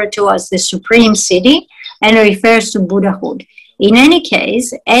referred to as the supreme siddhi and refers to Buddhahood. In any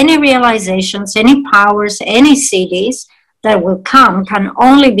case, any realizations, any powers, any siddhis that will come can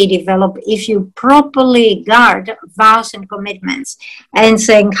only be developed if you properly guard vows and commitments. And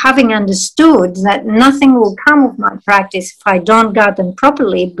saying, having understood that nothing will come of my practice if I don't guard them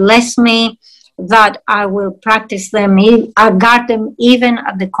properly, bless me that I will practice them, guard them even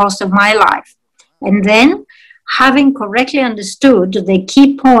at the cost of my life. And then, having correctly understood the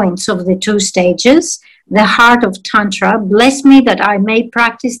key points of the 2 stages, the heart of Tantra, bless me that I may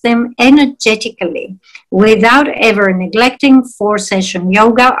practice them energetically without ever neglecting 4-session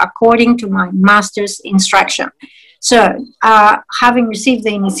yoga according to my master's instruction. So, having received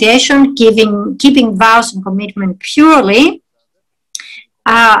the initiation, keeping vows and commitment purely,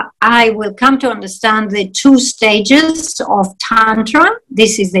 I will come to understand the 2 stages of Tantra.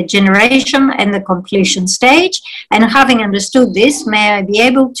 This is the generation and the completion stage. And having understood this, may I be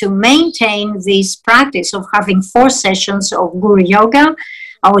able to maintain this practice of having 4 sessions of Guru Yoga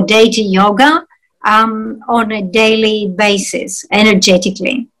or Deity Yoga on a daily basis,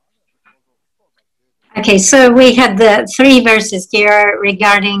 energetically. Okay, so we had the 3 verses here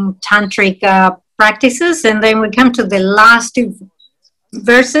regarding Tantric practices, and then we come to the last 2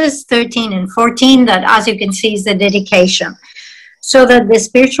 verses 13 and 14, that, as you can see, is the dedication. So that the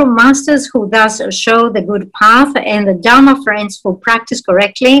spiritual masters who thus show the good path and the Dharma friends who practice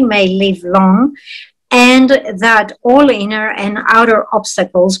correctly may live long, and that all inner and outer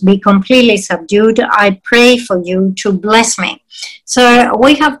obstacles be completely subdued. I pray for you to bless me. So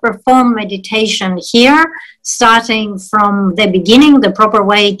we have performed meditation here, starting from the beginning, the proper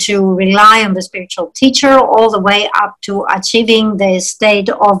way to rely on the spiritual teacher, all the way up to achieving the state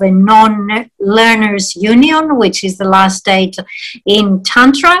of a non-learner's union, which is the last state in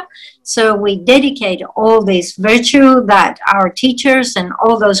Tantra. So we dedicate all this virtue that our teachers and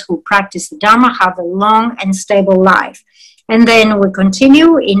all those who practice the Dharma have a long and stable life. And then we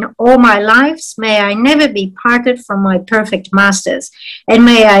continue, in all my lives, may I never be parted from my perfect masters, and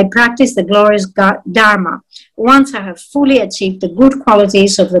may I practice the glorious Dharma. Once I have fully achieved the good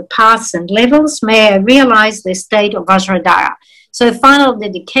qualities of the paths and levels, may I realize the state of Vajradhara. So final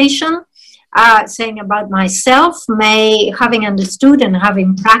dedication, saying about myself, may, having understood and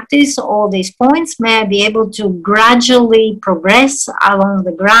having practiced all these points, may I be able to gradually progress along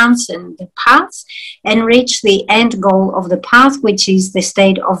the grounds and the paths and reach the end goal of the path, which is the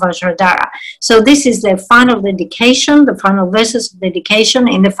state of Vajradhara. So this is the final dedication, the final verses of dedication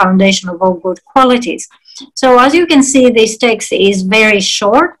in the foundation of all good qualities. So as you can see, this text is very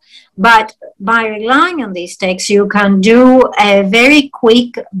short, but by relying on these texts, you can do a very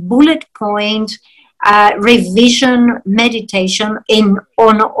quick bullet point revision meditation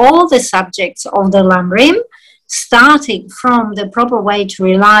on all the subjects of the Lamrim, starting from the proper way to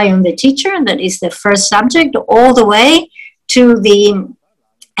rely on the teacher, and that is the first subject, all the way to the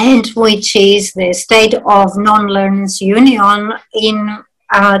end, which is the state of non-learner's union in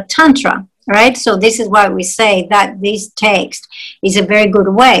Tantra. Right? So this is why we say that this text is a very good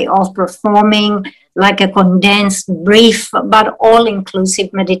way of performing like a condensed, brief, but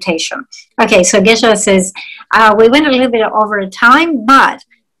all-inclusive meditation. Okay, so Geshe says, we went a little bit over time, but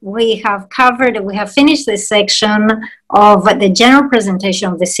we have finished this section of the general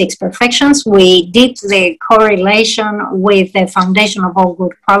presentation of the 6 perfections. We did the correlation with the foundation of all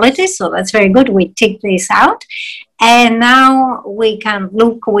good qualities, so that's very good. We ticked this out. And now we can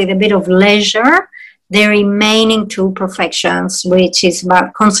look with a bit of leisure the remaining 2 perfections, which is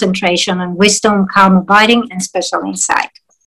about concentration and wisdom, calm abiding, and special insight.